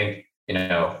started to think,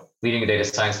 leading a data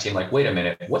science team, like, wait a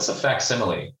minute, what's a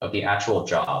facsimile of the actual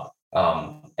job?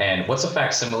 And what's a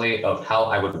facsimile of how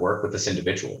I would work with this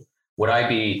individual? Would I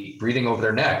be breathing over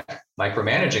their neck,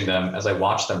 micromanaging them as I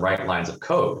watch them write lines of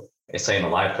code, say in the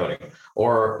live coding?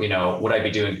 Or, would I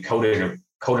be doing code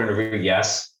interview?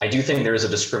 Yes. I do think there is a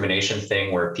discrimination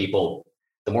thing where people,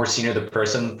 the more senior the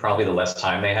person, probably the less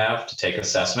time they have to take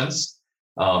assessments.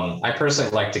 I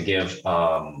personally like to give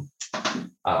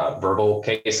verbal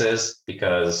cases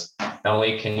because not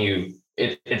only can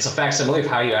it's a facsimile of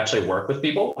how you actually work with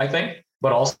people, I think,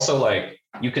 but also like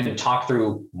you can talk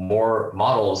through more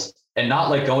models and not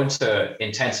like go into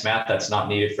intense math that's not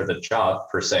needed for the job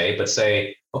per se, but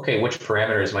say, okay, which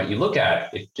parameters might you look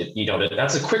at?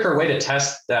 That's a quicker way to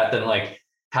test that than like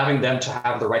having them to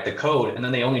have to write the code and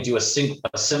then they only do a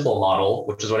simple model,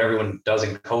 which is what everyone does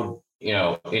in code,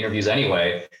 interviews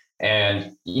anyway.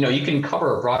 And, you can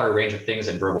cover a broader range of things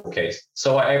in verbal case.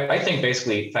 So I think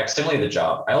basically facsimile the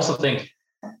job. I also think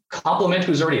compliment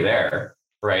who's already there,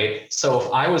 right? So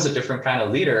if I was a different kind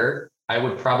of leader, I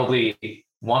would probably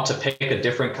want to pick a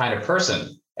different kind of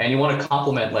person. And you want to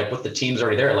compliment like what the team's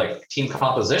already there, like team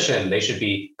composition, they should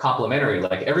be complementary.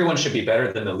 Like everyone should be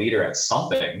better than the leader at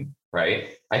something, right?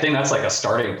 I think that's like a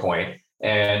starting point.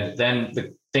 And then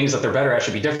the things that they're better at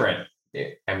should be different.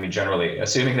 I mean, generally,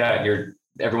 assuming that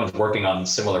everyone's working on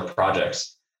similar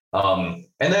projects. And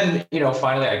then,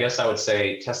 finally, I guess I would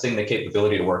say testing the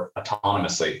capability to work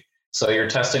autonomously. So you're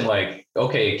testing like,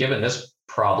 okay, given this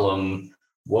problem,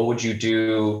 what would you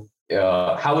do?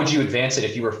 How would you advance it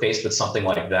if you were faced with something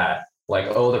like that? Like,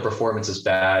 oh, the performance is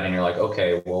bad. And you're like,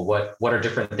 okay, well, what are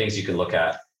different things you could look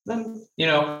at? Then,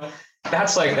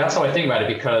 that's how I think about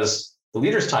it, because the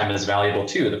leader's time is valuable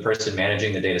too, the person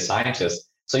managing the data scientist.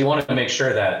 So you want to make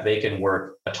sure that they can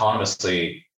work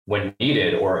autonomously when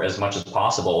needed or as much as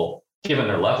possible, given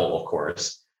their level, of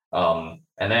course. And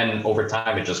then over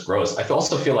time, it just grows. I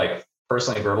also feel like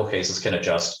personally, verbal cases can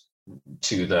adjust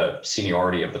to the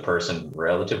seniority of the person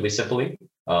relatively simply.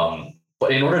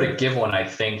 But in order to give one, I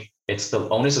think the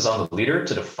onus is on the leader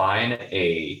to define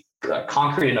a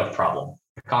concrete enough problem,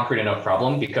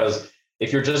 because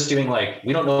if you're just doing like,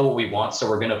 we don't know what we want, so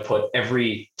we're going to put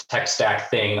every tech stack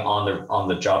thing on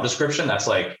the job description, that's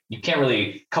like, you can't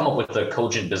really come up with a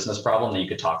cogent business problem that you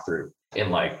could talk through in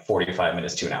like 45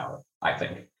 minutes to an hour, I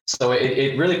think. So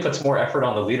it really puts more effort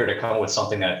on the leader to come up with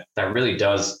something that really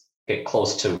does get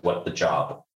close to what the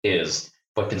job is,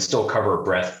 but can still cover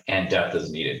breadth and depth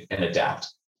as needed and adapt.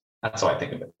 That's how I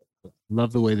think of it.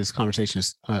 Love the way this conversation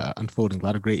is unfolding. A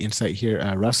lot of great insight here.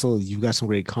 Russell, you've got some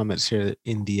great comments here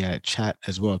in the chat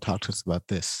as well. Talk to us about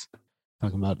this.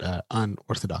 Talking about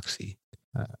unorthodoxy.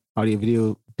 Audio,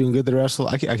 video, doing good there, Russell?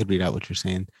 I could read out what you're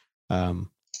saying.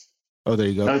 Oh, there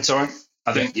you go. No, it's all right.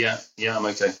 I think, yeah, I'm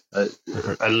okay.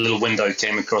 A little window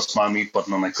came across my mute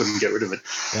button and I couldn't get rid of it.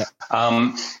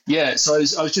 Yeah. So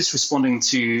I was just responding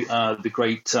to the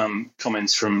great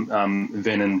comments from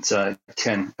Vin and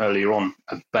Ken earlier on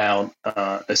about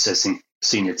assessing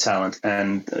senior talent.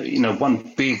 And,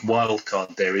 one big wild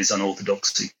card there is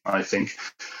unorthodoxy, I think.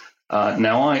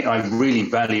 Now, I really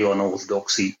value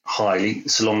unorthodoxy highly,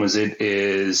 so long as it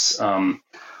is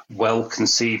well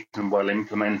conceived and well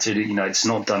implemented. It's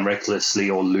not done recklessly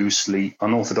or loosely.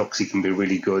 Unorthodoxy can be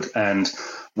really good. And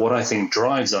what I think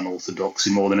drives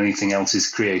unorthodoxy more than anything else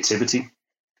is creativity.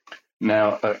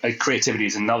 Now, creativity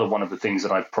is another one of the things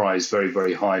that I prize very,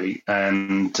 very highly.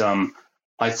 And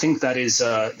I think that's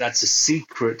a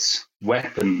secret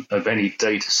weapon of any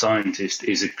data scientist,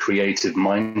 is a creative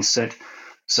mindset.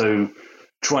 So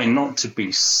try not to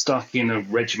be stuck in a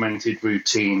regimented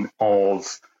routine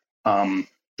of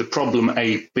the problem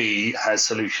A, B has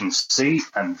solution C,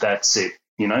 and that's it.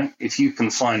 If you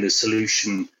can find a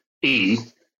solution E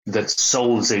that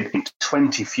solves it in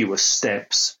 20 fewer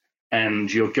steps,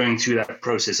 and you're going through that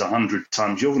process 100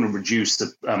 times, you're going to reduce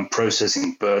the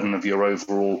processing burden of your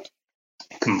overall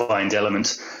combined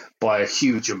element by a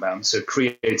huge amount. So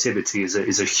creativity is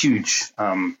a huge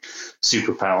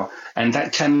superpower, and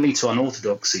that can lead to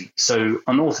unorthodoxy. So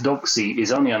unorthodoxy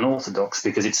is only unorthodox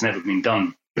because it's never been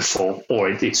done before, or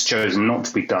it's chosen not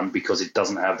to be done because it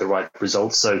doesn't have the right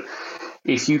results. So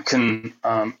if you can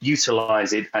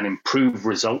utilize it and improve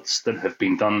results that have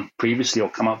been done previously, or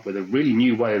come up with a really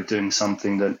new way of doing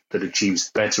something that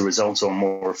achieves better results or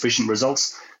more efficient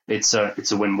results, it's a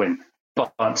win-win.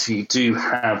 But you do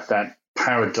have that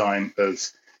paradigm of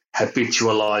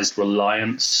habitualized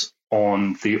reliance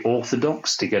on the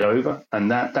orthodox to get over,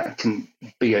 and that can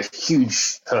be a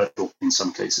huge hurdle in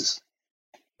some cases.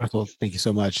 Russell, thank you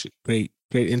so much. Great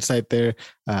insight there.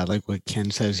 Like what Ken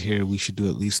says here, we should do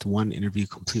at least one interview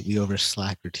completely over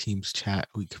Slack or Teams chat.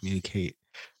 We communicate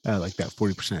like that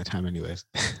 40% of the time anyways.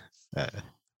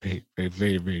 Very, very,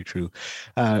 very, very true.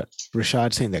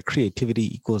 Rashad saying that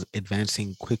creativity equals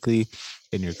advancing quickly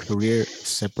in your career.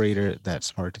 Separator that's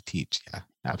hard to teach. Yeah,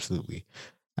 absolutely.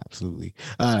 Absolutely.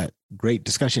 Great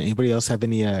discussion. Anybody else have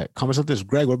any comments on this?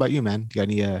 Greg, what about you, man? You got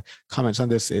any comments on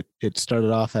this? It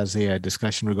started off as a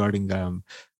discussion regarding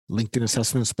LinkedIn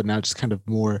assessments, but now just kind of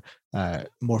more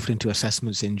morphed into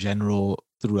assessments in general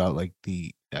throughout like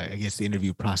the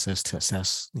interview process to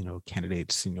assess,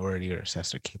 candidates' seniority or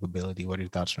assess their capability. What are your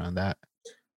thoughts around that?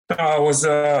 I was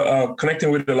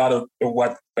connecting with a lot of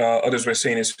what others were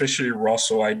saying, especially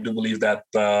Russell. I do believe that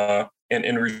and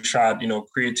Rashad,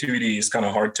 creativity is kind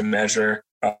of hard to measure,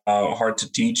 hard to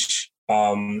teach.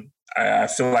 I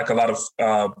feel like a lot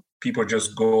of people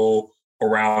just go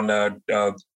around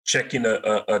checking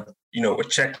a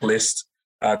checklist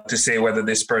to say whether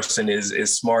this person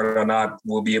is smart or not,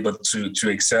 will be able to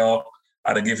excel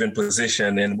at a given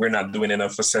position, and we're not doing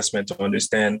enough assessment to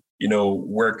understand,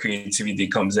 where creativity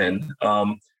comes in.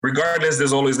 Regardless,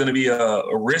 there's always going to be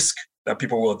a risk that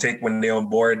people will take when they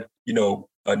onboard,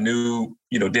 a new,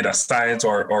 data science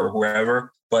or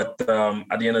whoever. But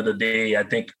at the end of the day, I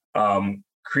think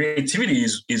creativity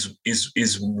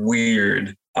is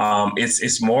weird.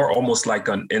 It's more almost like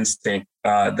an instinct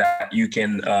that you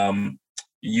can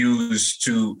use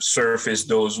to surface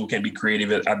those who can be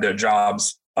creative at their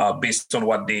jobs based on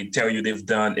what they tell you they've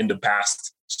done in the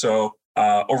past. So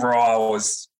overall, I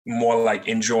was more like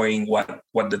enjoying what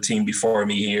the team before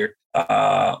me here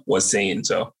was saying.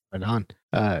 So right on.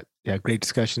 Yeah, great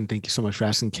discussion. Thank you so much for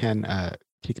asking, Ken.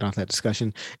 Kicking off that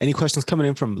discussion. Any questions coming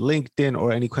in from LinkedIn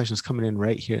or any questions coming in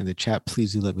right here in the chat,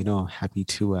 please do let me know. I'm happy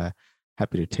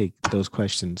to take those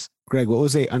questions. Greg, what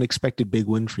was a unexpected big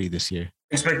win for you this year?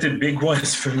 Expected big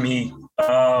ones for me.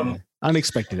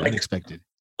 Unexpected. Unexpected.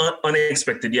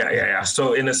 Yeah.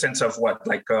 So in a sense of what,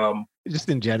 like just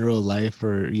in general life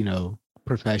or,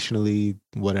 professionally,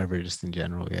 whatever, just in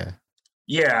general. Yeah.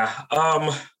 Yeah.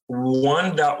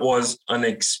 One that was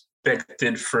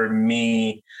unexpected for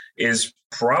me is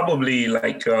probably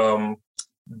like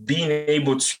being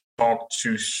able to talk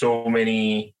to so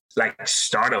many like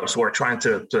startups who are trying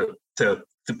to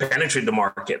penetrate the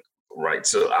market, right?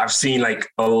 So I've seen like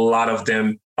a lot of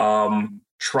them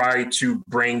try to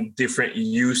bring different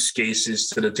use cases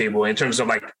to the table in terms of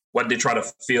like what they try to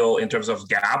fill in terms of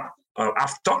gap.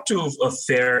 I've talked to a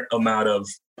fair amount of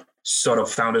sort of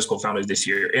founders, co-founders this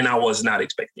year, and I was not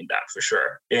expecting that for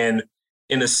sure. And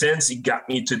in a sense, it got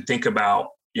me to think about,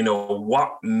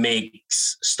 what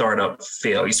makes startup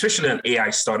fail, especially an AI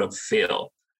startup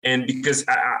fail. And because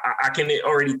I can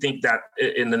already think that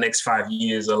in the next 5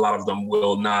 years, a lot of them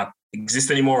will not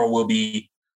exist anymore or will be,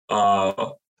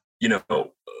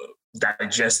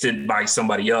 digested by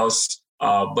somebody else.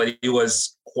 But it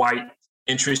was quite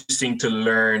interesting to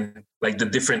learn like the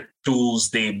different tools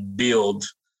they build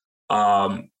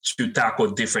to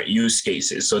tackle different use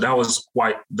cases. So that was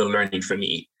quite the learning for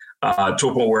me, to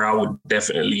a point where I would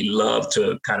definitely love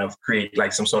to kind of create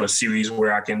like some sort of series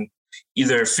where I can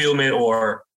either film it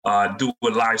or do a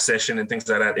live session and things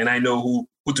like that. And I know who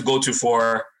to go to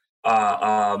for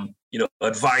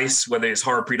advice, whether it's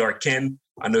Harpreet or Ken.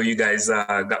 I know you guys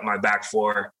got my back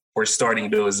for starting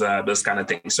those kind of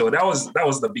things. So that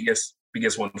was the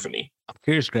biggest one for me. I'm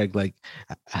curious, Greg, like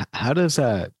how does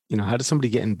somebody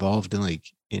get involved in like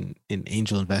in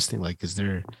angel investing? Like, is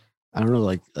there, I don't know,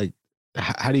 like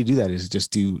how do you do that? Is it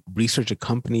just do research a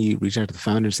company, reach out to the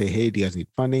founder and say, hey, do you guys need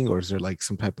funding? Or is there like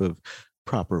some type of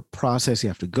proper process you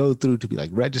have to go through to be like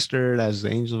registered as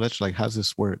an angel investor? Like, how's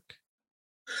this work?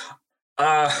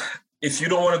 If you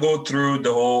don't want to go through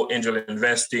the whole angel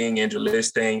investing, angel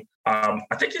listing, I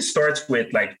think it starts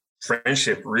with like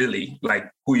friendship, really, like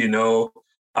who you know.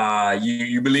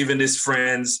 You believe in this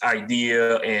friend's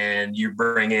idea and you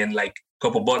bring in like a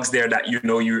couple bucks there that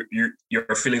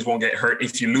your feelings won't get hurt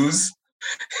if you lose.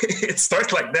 It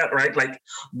starts like that, right? Like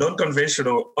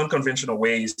unconventional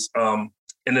ways. And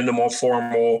then the more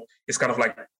formal, it's kind of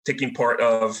like taking part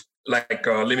of like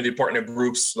limited partner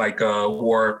groups, like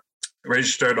who are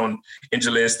registered on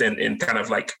AngelList and kind of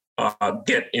like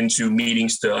get into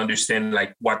meetings to understand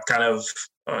like what kind of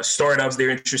startups they're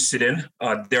interested in.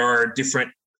 There are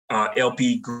different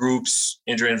LP groups,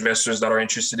 angel investors that are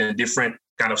interested in different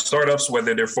kind of startups,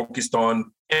 whether they're focused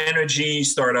on energy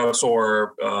startups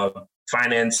or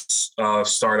finance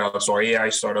startups or AI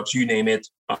startups, you name it.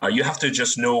 You have to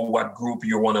just know what group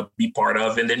you want to be part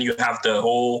of. And then you have the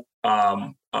whole,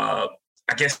 I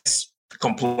guess,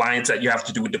 compliance that you have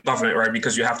to do with the government, right?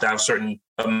 Because you have to have a certain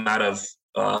amount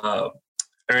of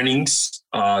earnings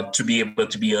to be able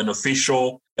to be an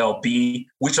official LP,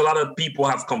 which a lot of people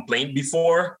have complained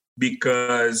before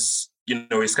because, you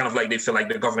know, it's kind of like they feel like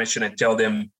the government shouldn't tell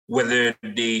them whether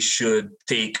they should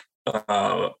take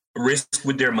risk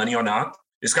with their money or not.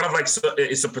 It's kind of like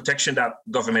it's a protection that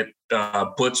government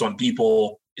puts on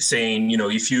people saying, you know,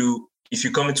 if you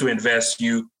come in to invest,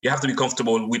 you have to be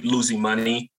comfortable with losing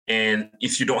money. And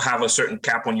if you don't have a certain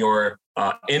cap on your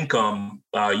income,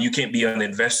 you can't be an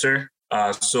investor.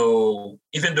 So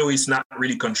even though it's not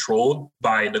really controlled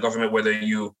by the government,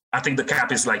 I think the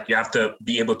cap is like you have to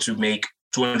be able to make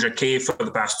 $200K for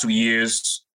the past 2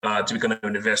 years to become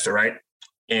an investor, right?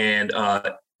 And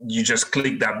you just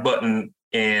click that button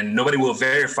and nobody will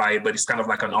verify it, but it's kind of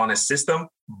like an honest system.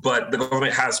 But the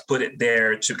government has put it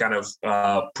there to kind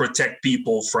of protect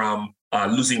people from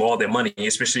losing all their money,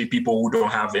 especially people who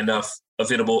don't have enough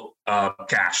available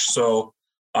cash. So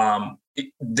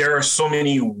there are so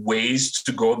many ways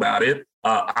to go about it.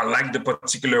 I like the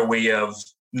particular way of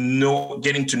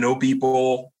getting to know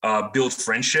people, build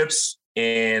friendships,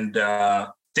 and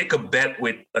take a bet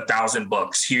with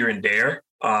 $1,000 here and there,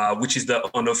 which is the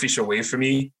unofficial way for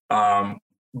me.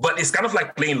 But it's kind of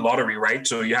like playing lottery, right?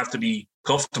 So you have to be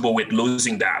comfortable with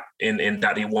losing that and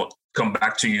that it won't come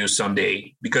back to you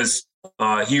someday. Because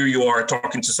here you are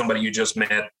talking to somebody you just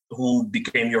met who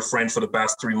became your friend for the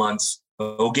past 3 months,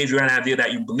 who gave you an idea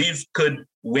that you believe could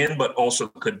win, but also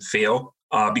could fail,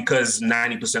 because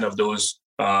 90% of those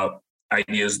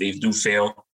ideas, they do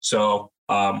fail. So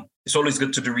it's always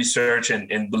good to do research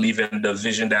and believe in the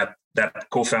vision that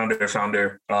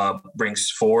founder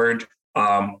brings forward.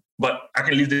 But I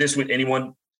can leave this with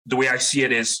anyone. The way I see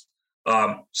it is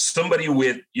somebody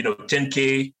with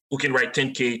 10K who can write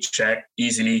 10K check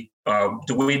easily.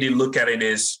 The way they look at it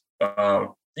is,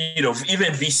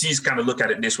 even VCs kind of look at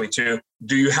it this way too.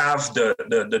 Do you have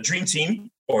the dream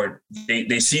team, or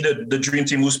they see the dream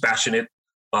team who's passionate?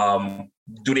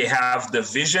 Do they have the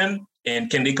vision, and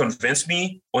can they convince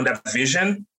me on that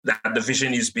vision, that the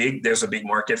vision is big, there's a big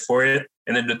market for it?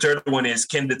 And then the third one is,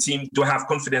 do I have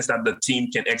confidence that the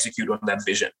team can execute on that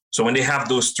vision? So when they have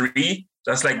those three,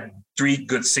 that's like 3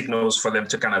 good signals for them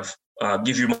to kind of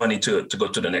give you money to go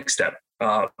to the next step.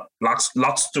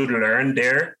 Lots to learn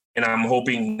there. And I'm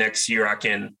hoping next year I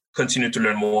can continue to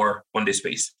learn more on this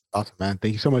space. Awesome, man.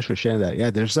 Thank you so much for sharing that.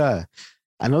 Yeah,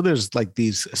 I know there's like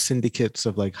these syndicates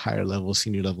of like higher level,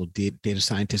 senior level data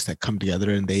scientists that come together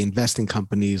and they invest in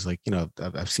companies. Like,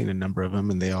 I've seen a number of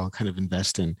them, and they all kind of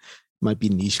invest in, might be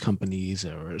niche companies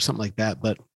or something like that.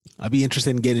 But I'd be interested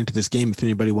in getting into this game if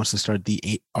anybody wants to start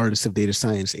the Artists of Data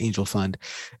Science Angel Fund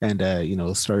and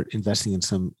start investing in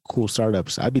some cool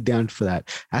startups. I'd be down for that.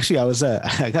 Actually,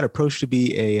 I got approached to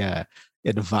be a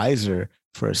advisor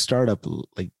for a startup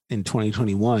like in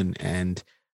 2021, and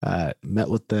met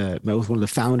with one of the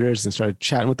founders and started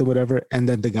chatting with them, whatever. And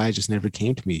then the guy just never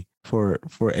came to me for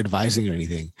advising or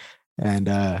anything. And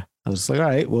I was like, all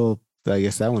right, well, I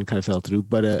guess that one kind of fell through.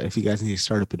 But if you guys need a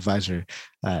startup advisor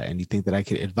and you think that I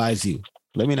could advise you,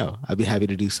 let me know. I'd be happy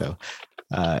to do so.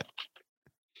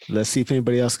 Let's see if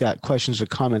anybody else got questions or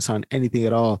comments on anything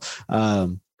at all.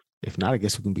 If not, I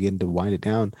guess we can begin to wind it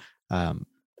down.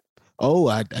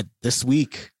 This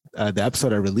week, the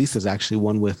episode I released is actually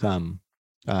one with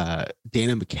Dana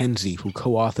McKenzie, who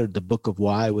co-authored the Book of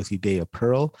Why with Udaya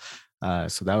Pearl.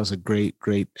 So that was a great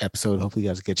episode. Hopefully you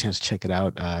guys get a chance to check it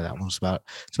out. That one was about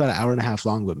an hour and a half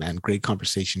long, but man, great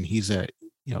conversation. He's a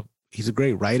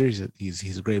great writer.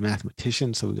 He's a great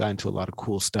mathematician. So we got into a lot of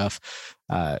cool stuff.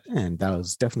 And that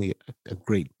was definitely a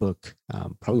great book.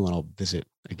 Probably one I'll visit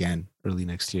again early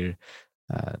next year.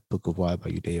 Book of Why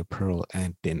by Udaya Pearl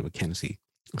and Dana McKenzie.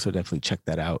 So definitely check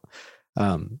that out.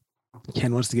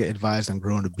 Ken wants to get advised on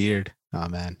growing a beard. Oh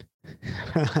man.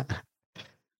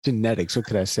 Genetics, what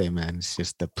could I say, man? It's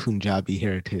just the Punjabi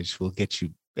heritage will get you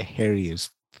hairy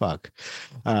as fuck.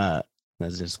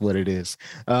 That's just what it is.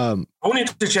 I wanted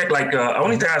to check, I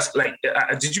wanted to ask,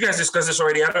 did you guys discuss this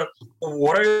already?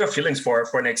 What are your feelings for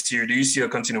next year? Do you see a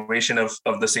continuation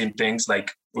of the same things?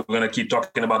 Like, we're going to keep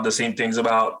talking about the same things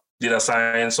about data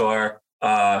science, or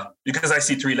because I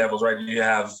see 3 levels, right? You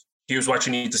have here's what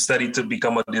you need to study to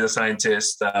become a data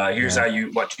scientist. Here's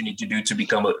what you need to do to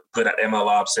become good at ML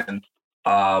ops, and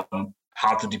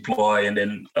how to deploy. And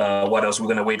then what else?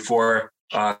 We're going to wait for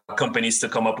companies to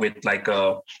come up with like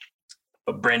a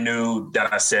brand new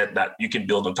data set that you can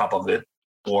build on top of it.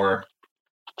 Or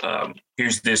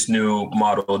here's this new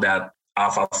model that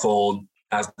AlphaFold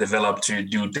has developed to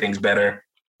do things better.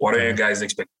 What are your guys'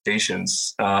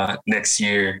 expectations next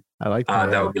year? I like that.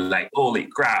 That would be like, holy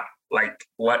crap, like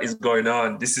what is going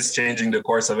on? This is changing the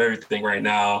course of everything right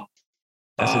now.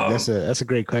 That's a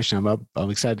great question. I'm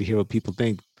excited to hear what people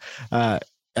think. I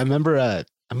remember,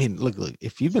 look,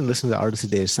 if you've been listening to Artists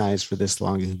of Data Science for this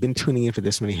long, you've been tuning in for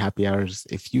this many happy hours,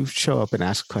 if you show up and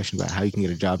ask a question about how you can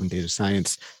get a job in data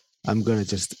science, I'm going to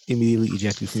just immediately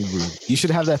eject you from the room. You should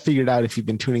have that figured out if you've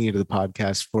been tuning into the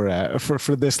podcast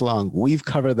for this long. We've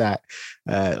covered that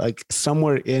like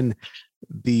somewhere in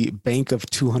the bank of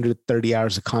 230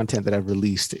 hours of content that I've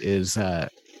released is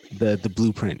the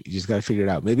blueprint. You just got to figure it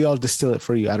out. Maybe I'll distill it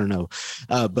for you. I don't know.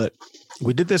 But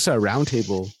we did this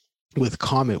roundtable with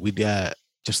Comet. We did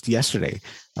just yesterday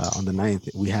on the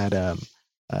 9th. We had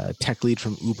tech lead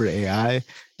from Uber AI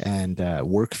and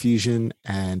Work Fusion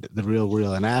and The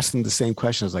Real. And I asked them the same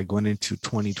questions, like going into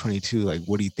 2022, like,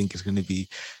 what do you think is going to be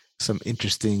some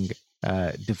interesting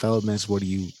developments? What are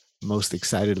you most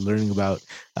excited learning about?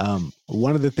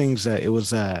 One of the things that it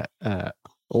was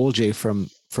Oljay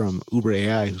from Uber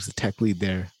AI, who's the tech lead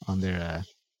there on their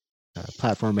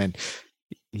platform. And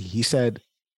he said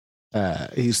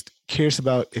he's curious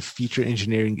about if feature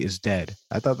engineering is dead.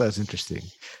 I thought that was interesting.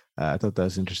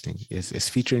 Is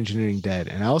feature engineering dead?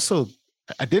 And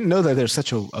I didn't know that there's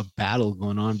such a battle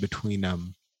going on between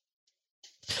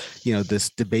this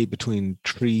debate between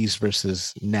trees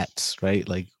versus nets, right?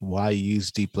 Like, why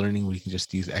use deep learning when you can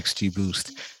just use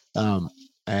XGBoost?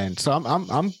 And so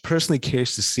I'm personally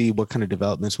curious to see what kind of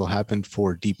developments will happen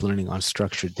for deep learning on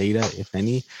structured data, if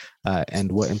any,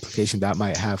 and what implication that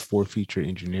might have for feature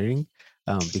engineering.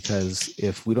 Because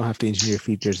if we don't have to engineer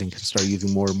features and can start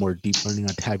using more and more deep learning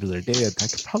on tabular data, that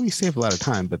could probably save a lot of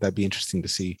time, but that'd be interesting to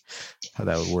see how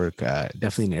that would work.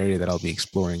 Definitely an area that I'll be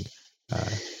exploring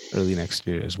early next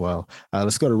year as well.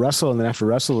 Let's go to Russell, and then after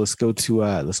Russell, let's go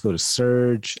to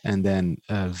Serge, and then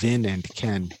Vin and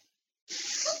Ken,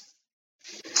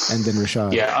 and then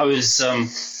Rashad. Yeah, I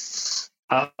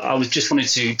was just wanted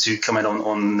to comment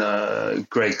on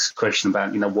Greg's question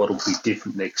about what will be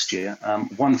different next year.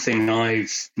 One thing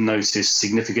I've noticed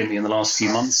significantly in the last few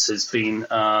months has been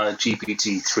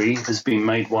GPT-3 has been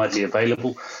made widely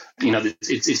available.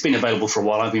 It's been available for a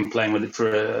while. I've been playing with it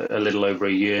for a little over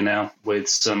a year now, with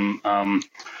some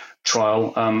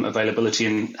trial availability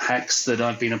and hacks that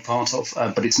I've been a part of.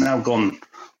 But it's now gone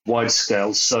wide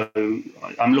scale. So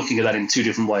I'm looking at that in two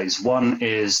different ways. One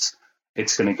is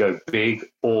it's going to go big,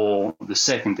 or the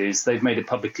second is they've made it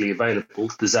publicly available.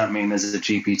 Does that mean there's a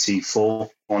GPT-4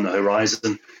 on the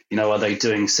horizon? Are they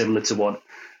doing similar to what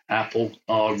Apple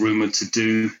are rumored to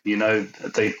do?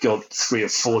 They've got 3 or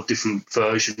 4 different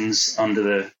versions under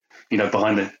the,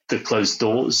 behind the closed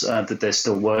doors that they're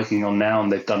still working on now,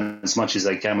 and they've done as much as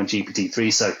they can with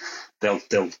GPT-3. So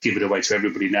they'll give it away to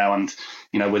everybody now, and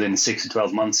within 6 to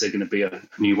 12 months, there's going to be a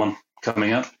new one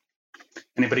coming up.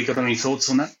 Anybody got any thoughts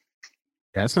on that?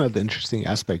 Yeah, that's another interesting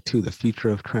aspect too. The future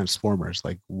of transformers,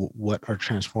 like what are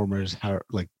transformers? How are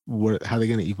they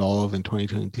going to evolve in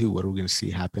 2022? What are we going to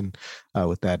see happen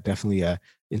with that? Definitely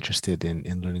interested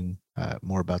in learning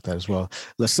more about that as well.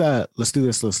 Let's do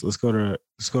this. Let's go to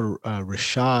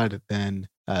Rashad, then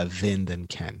Vin, then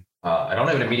Ken. I don't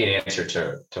have an immediate answer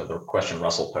to the question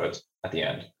Russell posed at the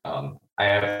end.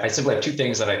 I simply have 2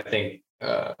 things that I think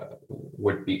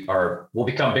will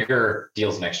become bigger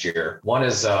deals next year. One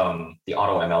is the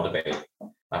auto ML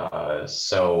debate.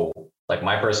 So like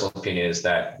my personal opinion is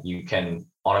that you can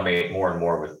automate more and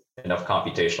more with enough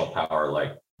computational power,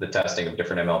 like the testing of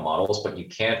different ML models, but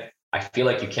I feel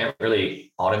like you can't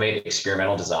really automate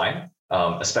experimental design,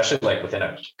 especially like within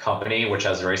a company which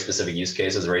has very specific use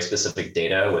cases, very specific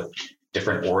data with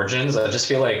different origins. I just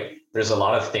feel like there's a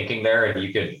lot of thinking there, and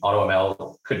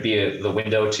AutoML could be the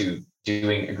window to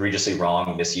doing egregiously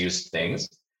wrong, misused things.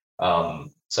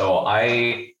 So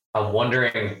I'm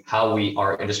wondering how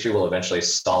our industry will eventually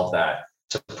solve that,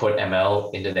 to put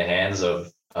ML into the hands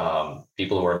of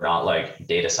people who are not like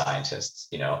data scientists,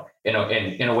 in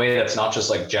a way that's not just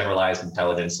like generalized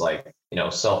intelligence, like,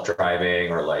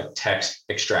 self-driving or like text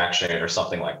extraction or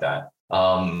something like that.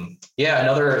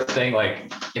 Another thing,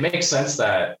 like, it makes sense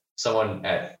that someone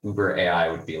at Uber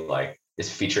AI would be like,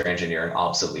 is feature engineering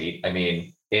obsolete? I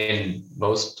mean, in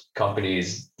most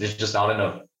companies, there's just not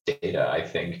enough data, I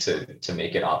think, to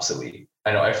make it obsolete.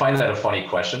 I know I find that a funny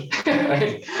question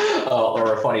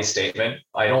or a funny statement.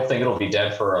 I don't think it'll be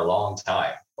dead for a long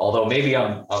time. Although maybe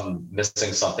I'm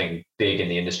missing something big in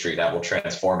the industry that will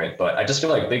transform it. But I just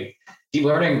feel like big deep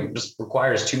learning just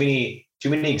requires too many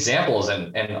examples,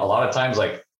 and a lot of times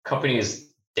like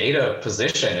companies' data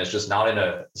position is just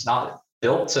it's not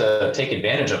built to take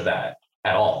advantage of that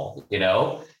at all. And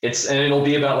it'll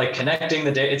be about like connecting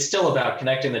the data. It's still about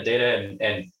connecting the data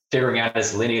and figuring out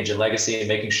its lineage and legacy and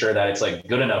making sure that it's like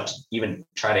good enough to even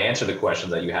try to answer the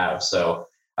questions that you have. So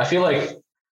I feel like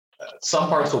some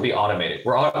parts will be automated.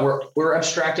 We're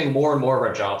abstracting more and more of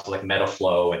our jobs to like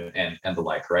Metaflow and the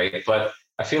like, right? But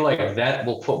I feel like that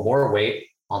will put more weight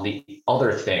on the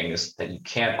other things that you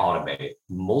can't automate,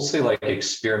 mostly like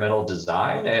experimental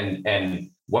design and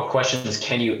what questions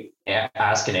can you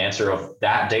ask and answer of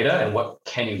that data and what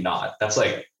can you not. That's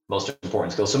like most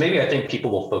important skills. So maybe I think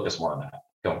people will focus more on that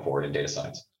going forward in data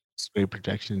science. It's a great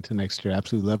projection into next year.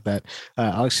 Absolutely love that.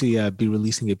 I'll actually be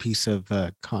releasing a piece of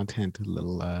content, a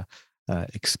little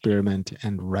experiment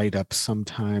and write up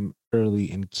sometime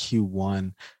early in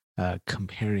Q1,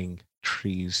 comparing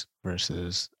trees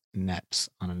versus nets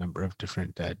on a number of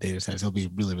different data sets. It'll be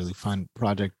really, really fun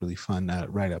project, really fun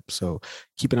write up. So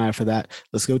keep an eye out for that.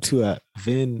 Let's go to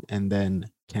Vin and then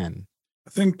Ken.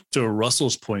 I think to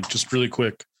Russell's point, just really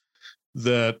quick,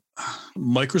 that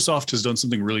Microsoft has done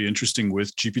something really interesting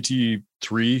with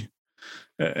GPT-3.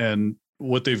 And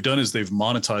what they've done is they've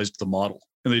monetized the model.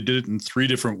 And they did it in 3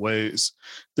 different ways.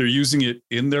 They're using it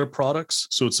in their products,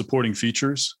 so it's supporting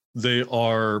features. They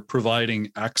are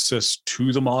providing access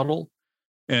to the model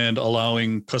and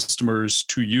allowing customers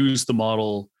to use the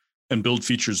model and build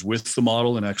features with the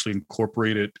model and actually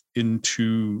incorporate it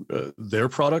into their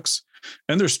products.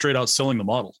 And they're straight out selling the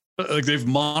model. Like they've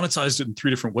monetized it in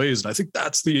 3 different ways. And I think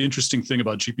that's the interesting thing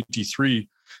about GPT-3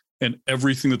 and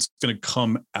everything that's going to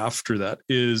come after that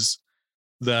is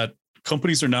that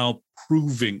companies are now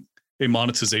proving a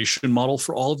monetization model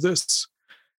for all of this.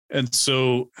 And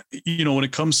so, when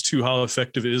it comes to how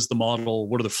effective is the model,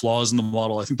 what are the flaws in the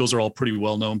model, I think those are all pretty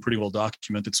well known, pretty well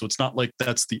documented. So it's not like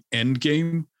that's the end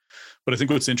game. But I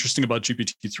think what's interesting about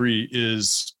GPT-3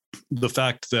 is the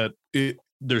fact that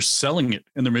they're selling it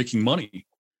and they're making money.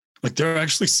 Like they're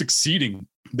actually succeeding.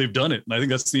 They've done it. And I think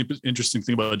that's the interesting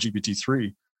thing about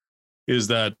GPT-3 is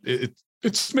that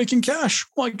it's making cash.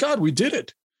 Oh my God, we did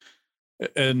it.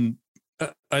 And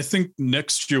I think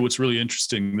next year, what's really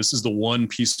interesting, this is the one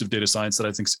piece of data science that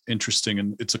I think is interesting,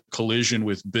 and it's a collision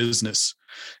with business,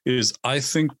 is I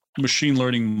think machine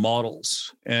learning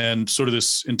models and sort of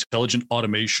this intelligent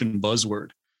automation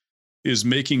buzzword is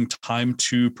making time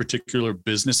to particular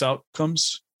business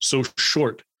outcomes so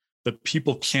short that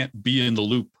people can't be in the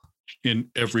loop in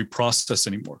every process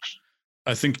anymore.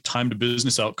 I think time to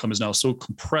business outcome is now so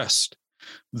compressed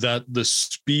that the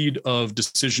speed of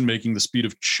decision making, the speed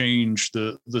of change,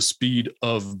 the speed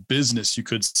of business, you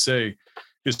could say,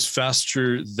 is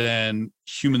faster than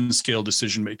human scale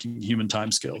decision making, human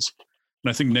time scales. And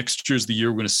I think next year is the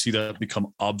year we're going to see that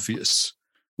become obvious,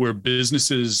 where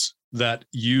businesses that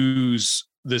use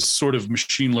this sort of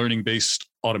machine learning based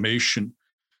automation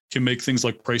can make things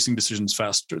like pricing decisions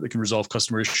faster. They can resolve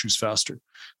customer issues faster.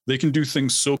 They can do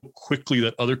things so quickly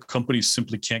that other companies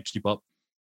simply can't keep up.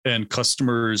 And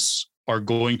customers are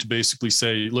going to basically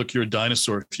say, look, you're a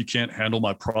dinosaur if you can't handle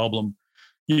my problem,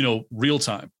 real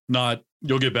time, not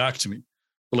you'll get back to me.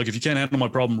 But like, if you can't handle my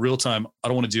problem real time, I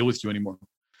don't want to deal with you anymore.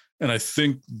 And I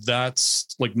think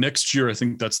that's like next year, I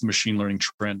think that's the machine learning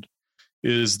trend,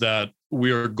 is that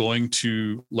we are going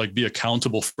to like be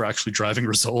accountable for actually driving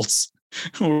results.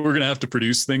 We're going to have to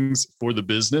produce things for the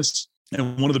business.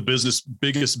 And one of the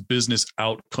biggest business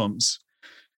outcomes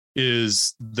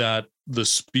is that the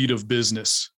speed of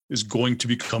business is going to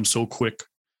become so quick,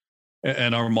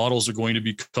 and our models are going to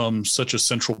become such a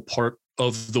central part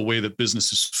of the way that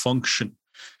businesses function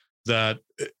that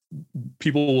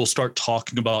people will start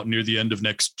talking about near the end of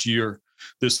next year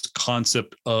this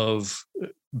concept of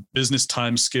business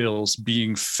timescales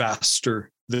being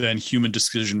faster than human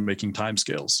decision-making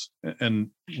timescales. And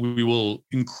we will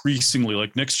increasingly,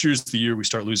 like next year's the year we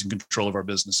start losing control of our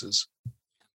businesses.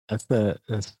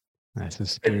 That's a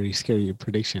scary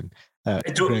prediction. I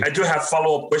do have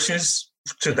follow-up questions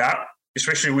to that,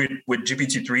 especially with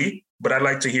GPT-3, but I'd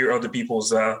like to hear other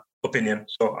people's opinion.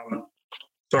 So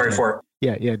sorry for.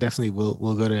 Yeah, definitely. We'll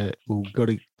go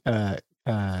to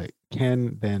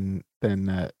Ken, then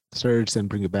Serge, then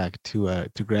bring it back to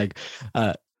Greg.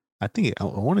 I think I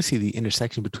want to see the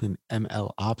intersection between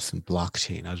ML ops and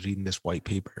blockchain. I was reading this white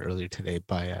paper earlier today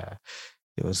by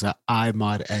It was an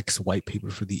iModX white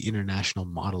paper for the International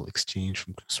Model Exchange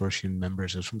from consortium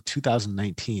members. It was from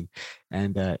 2019.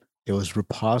 And it was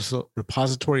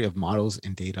repository of models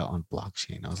and data on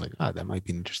blockchain. I was like, that might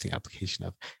be an interesting application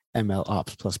of ML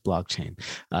ops plus blockchain,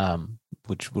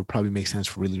 which would probably make sense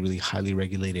for really, really highly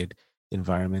regulated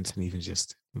environments and even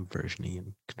just versioning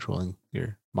and controlling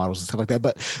your models and stuff like that.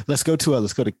 But let's go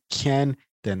to Ken,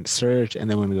 then Serge, and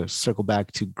then we're going to circle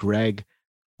back to Greg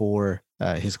for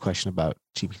his question about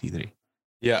GPT-3.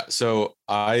 Yeah, so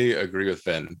I agree with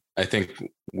Ben. I think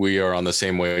we are on the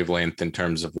same wavelength in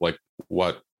terms of like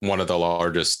what one of the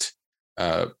largest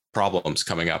problems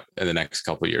coming up in the next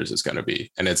couple of years is going to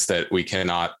be. And it's that we're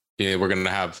going to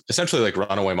have essentially like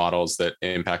runaway models that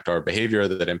impact our behavior,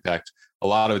 that impact a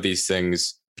lot of these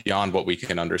things beyond what we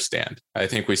can understand. I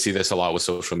think we see this a lot with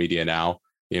social media now.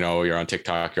 You're on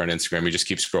TikTok, you're on Instagram, you just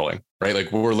keep scrolling, right?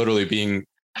 Like we're literally being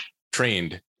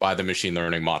trained by the machine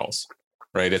learning models,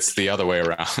 right? It's the other way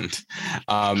around.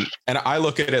 And I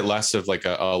look at it less of like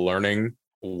a learning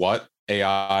what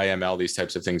AI, ML, these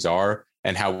types of things are,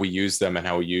 and how we use them and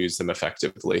how we use them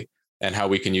effectively, and how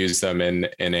we can use them in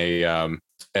a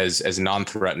as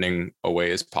non-threatening a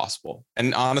way as possible.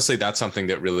 And honestly, that's something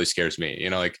that really scares me.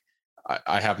 Like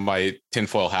I have my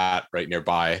tinfoil hat right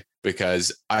nearby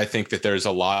because I think that there's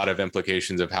a lot of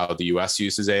implications of how the US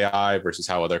uses AI versus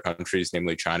how other countries,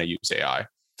 namely China, use AI.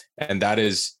 And that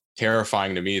is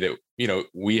terrifying to me that,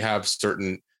 we have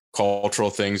certain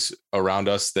cultural things around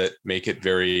us that make it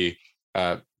very,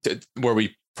 where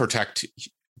we protect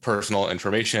personal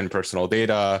information, personal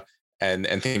data, and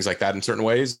things like that in certain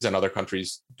ways. And other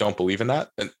countries don't believe in that.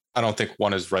 And I don't think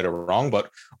one is right or wrong, but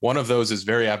one of those is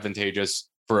very advantageous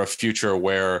for a future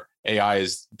where AI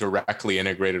is directly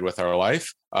integrated with our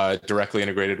life, directly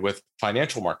integrated with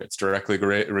financial markets, directly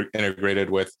integrated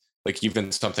with like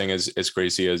even something as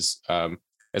crazy as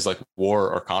like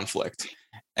war or conflict.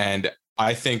 And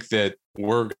I think that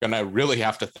we're gonna really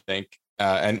have to think,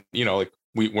 and like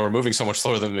we're moving so much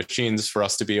slower than machines for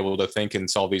us to be able to think and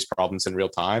solve these problems in real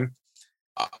time.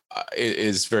 It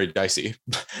is very dicey,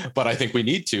 but I think we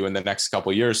need to in the next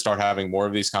couple of years start having more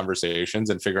of these conversations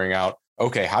and figuring out,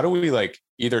 okay, how do we like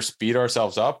either speed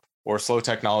ourselves up or slow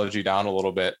technology down a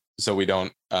little bit so we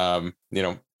don't,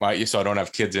 so I don't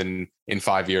have kids in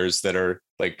 5 years that are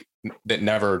like that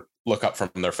never look up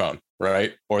from their phone,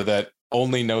 right? Or that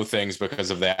only know things because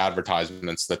of the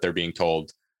advertisements that they're being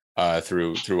told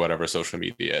through whatever social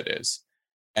media it is.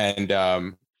 And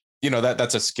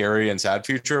that's a scary and sad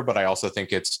future, but I also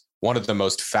think it's one of the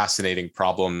most fascinating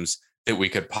problems that we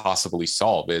could possibly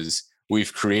solve. Is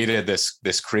we've created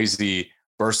this crazy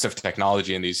burst of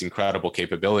technology and these incredible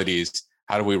capabilities.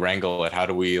 How do we wrangle it? How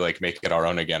do we like make it our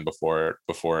own again before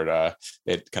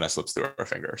it kind of slips through our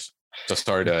fingers? So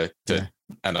sorry to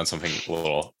end on something a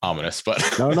little ominous, but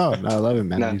no, I love it,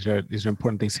 man. No. These are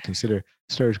important things to consider.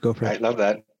 Serge, go for it.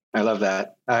 I love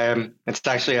that. It's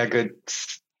actually a good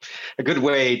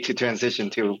way to transition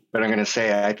to what I'm going to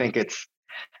say. I think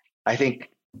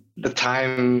the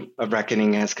time of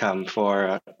reckoning has come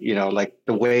for, like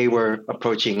the way we're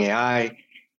approaching AI.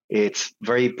 It's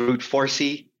very brute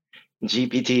forcey.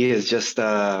 GPT is just,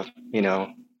 another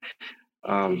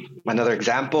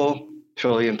example.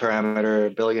 Trillion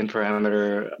parameter, billion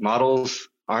parameter models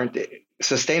aren't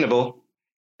sustainable,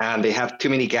 and they have too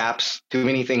many gaps, too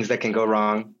many things that can go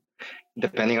wrong,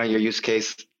 depending on your use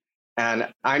case.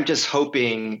 And I'm just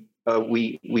hoping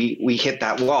we hit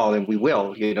that wall, and we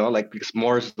will, because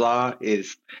Moore's law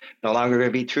is no longer going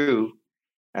to be true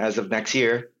as of next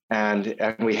year, and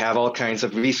we have all kinds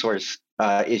of resource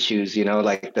issues,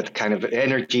 like the kind of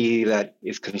energy that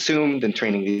is consumed in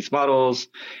training these models,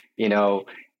 even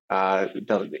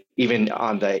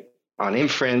on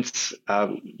inference,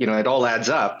 it all adds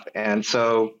up. And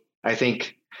so I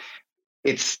think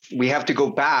we have to go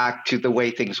back to the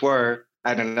way things were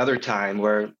at another time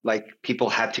where like people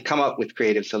had to come up with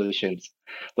creative solutions.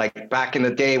 Like back in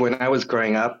the day when I was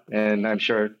growing up, and I'm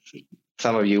sure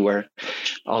some of you were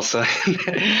also,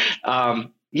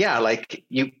 like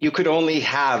you could only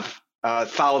have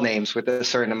file names with a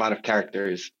certain amount of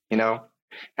characters, and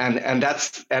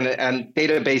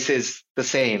database is the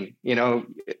same, no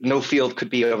field could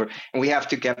be over. And we have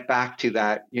to get back to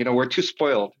that. We're too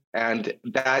spoiled, and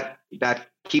that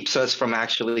keeps us from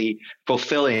actually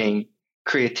fulfilling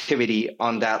creativity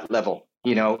on that level,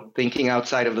 thinking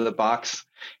outside of the box,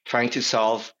 trying to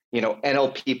solve,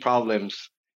 NLP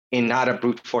problems in not a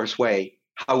brute force way.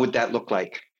 How would that look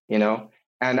like, And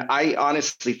I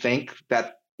honestly think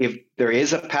that if there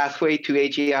is a pathway to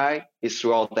AGI, it's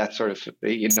through all that sort of,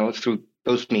 through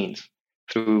those means,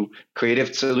 through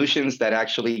creative solutions that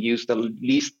actually use the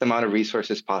least amount of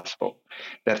resources possible,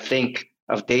 that think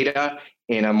of data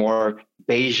in a more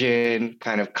Bayesian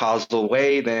kind of causal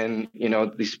way than,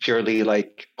 these purely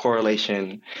like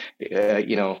correlation,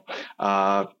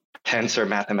 tensor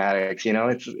mathematics.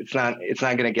 It's not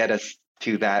going to get us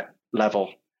to that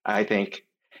level, I think.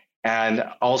 And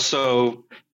also,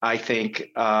 I think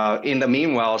in the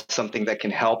meanwhile, something that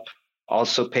can help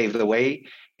also pave the way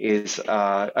is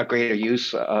a greater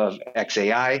use of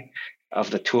XAI, of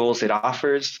the tools it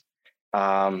offers.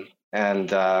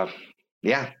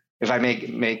 If I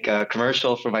make a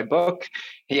commercial for my book,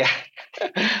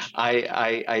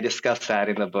 I discuss that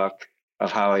in the book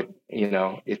of how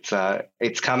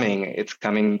it's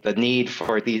coming. The need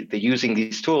for the using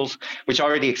these tools, which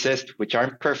already exist, which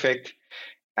aren't perfect,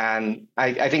 and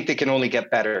I think they can only get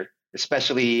better,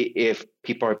 especially if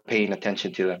people are paying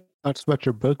attention to them. Talk about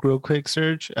your book real quick,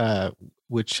 Serge.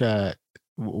 What's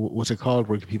it called?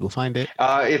 Where can people find it?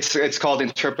 It's called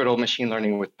Interpretable Machine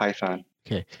Learning with Python.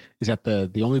 Okay. Is that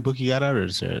the only book you got out, or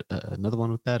is there another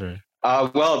one with that? Or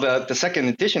well, the second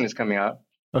edition is coming out.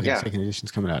 Okay, yeah. Second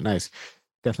edition's coming out. Nice.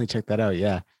 Definitely check that out.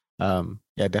 Yeah.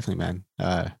 Yeah, definitely, man.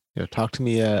 Talk to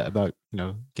me about,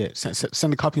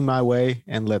 send a copy my way,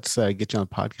 and let's get you on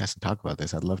the podcast and talk about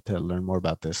this. I'd love to learn more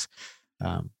about this.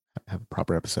 Have a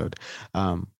proper episode.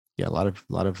 Yeah, a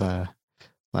lot of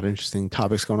interesting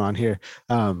topics going on here.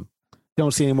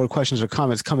 Don't see any more questions or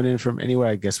comments coming in from anywhere.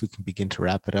 I guess we can begin to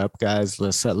wrap it up, guys.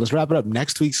 Let's wrap it up.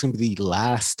 Next week's gonna be the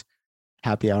last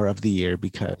happy hour of the year,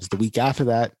 because the week after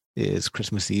that is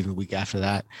Christmas Eve, and the week after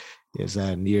that is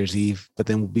New Year's Eve. But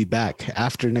then we'll be back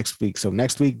after next week. So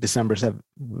next week, December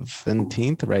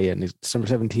 17th, right? Yeah, December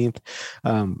 17th.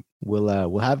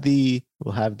 We'll have the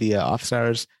office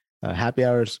hours. Happy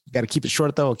hours. Got to keep it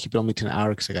short though. I'll keep it only to an hour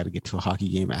because I got to get to a hockey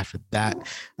game after that.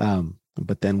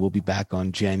 But then we'll be back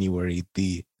on January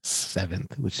the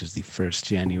 7th, which is the first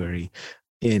January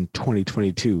in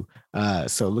 2022.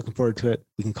 So looking forward to it.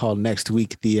 We can call next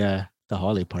week the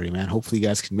holiday party, man. Hopefully you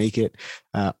guys can make it.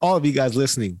 All of you guys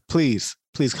listening, please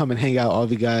come and hang out. All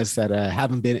of you guys that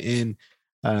haven't been in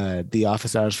the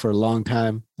office hours for a long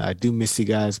time. I do miss you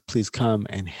guys. Please come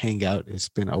and hang out. It's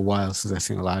been a while since I've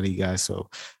seen a lot of you guys. So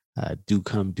do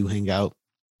come, do hang out.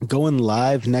 Going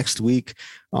live next week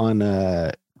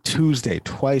on Tuesday,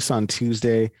 twice on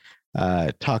Tuesday,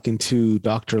 talking to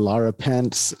Dr. Laura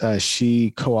Pence.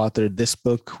 She co-authored this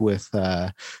book with Joe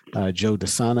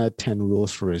DeSana, 10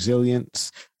 Rules for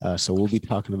Resilience. So we'll be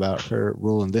talking about her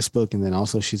role in this book. And then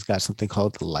also she's got something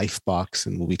called the Life Box,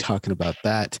 and we'll be talking about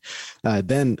that.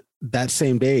 Then that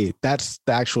same day, that's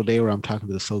the actual day where I'm talking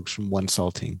to the folks from One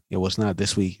Salting. It was not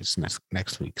this week, it's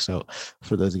next week. So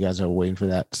for those of you guys that are waiting for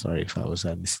that, sorry if I was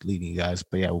misleading you guys,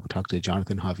 but yeah, we'll talk to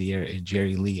Jonathan Javier and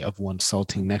Jerry Lee of One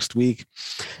Salting next week.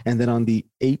 And then on the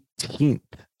 18th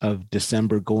of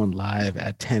December, going live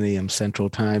at 10 a.m. Central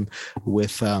Time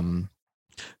with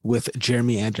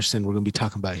Jeremy Anderson. We're going to be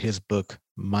talking about his book,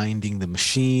 Minding the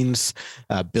Machines,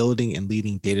 Building and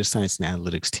Leading Data Science and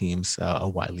Analytics Teams, a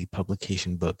Wiley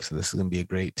publication book. So this is going to be a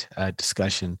great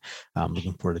discussion. I'm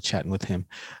looking forward to chatting with him.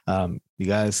 You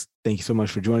guys, thank you so much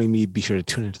for joining me. Be sure to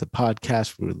tune into the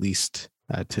podcast we released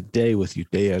today with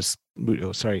Dana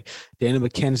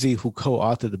McKenzie, who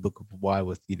co-authored the book of Why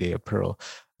with Udaya Pearl.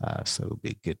 So it'll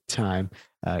be a good time.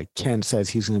 Ken says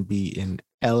he's going to be in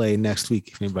LA next week.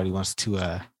 If anybody wants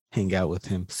to hang out with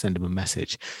him, send him a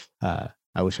message.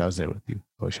 I wish I was there with you.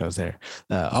 I wish I was there.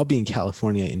 I'll be in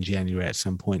California in January at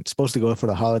some point. Supposed to go for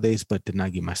the holidays, but did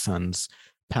not get my son's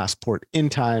passport in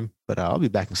time. But I'll be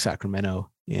back in Sacramento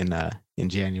in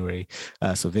January.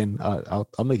 So then I'll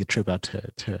make a trip out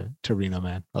to Reno,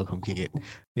 man. I'll come kick it.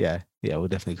 Yeah, we'll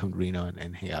definitely come to Reno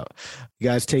and hang out. You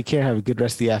guys take care. Have a good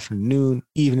rest of the afternoon,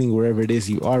 evening, wherever it is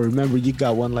you are. Remember, you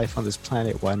got one life on this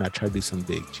planet. Why not try to do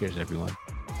something big? Cheers, everyone.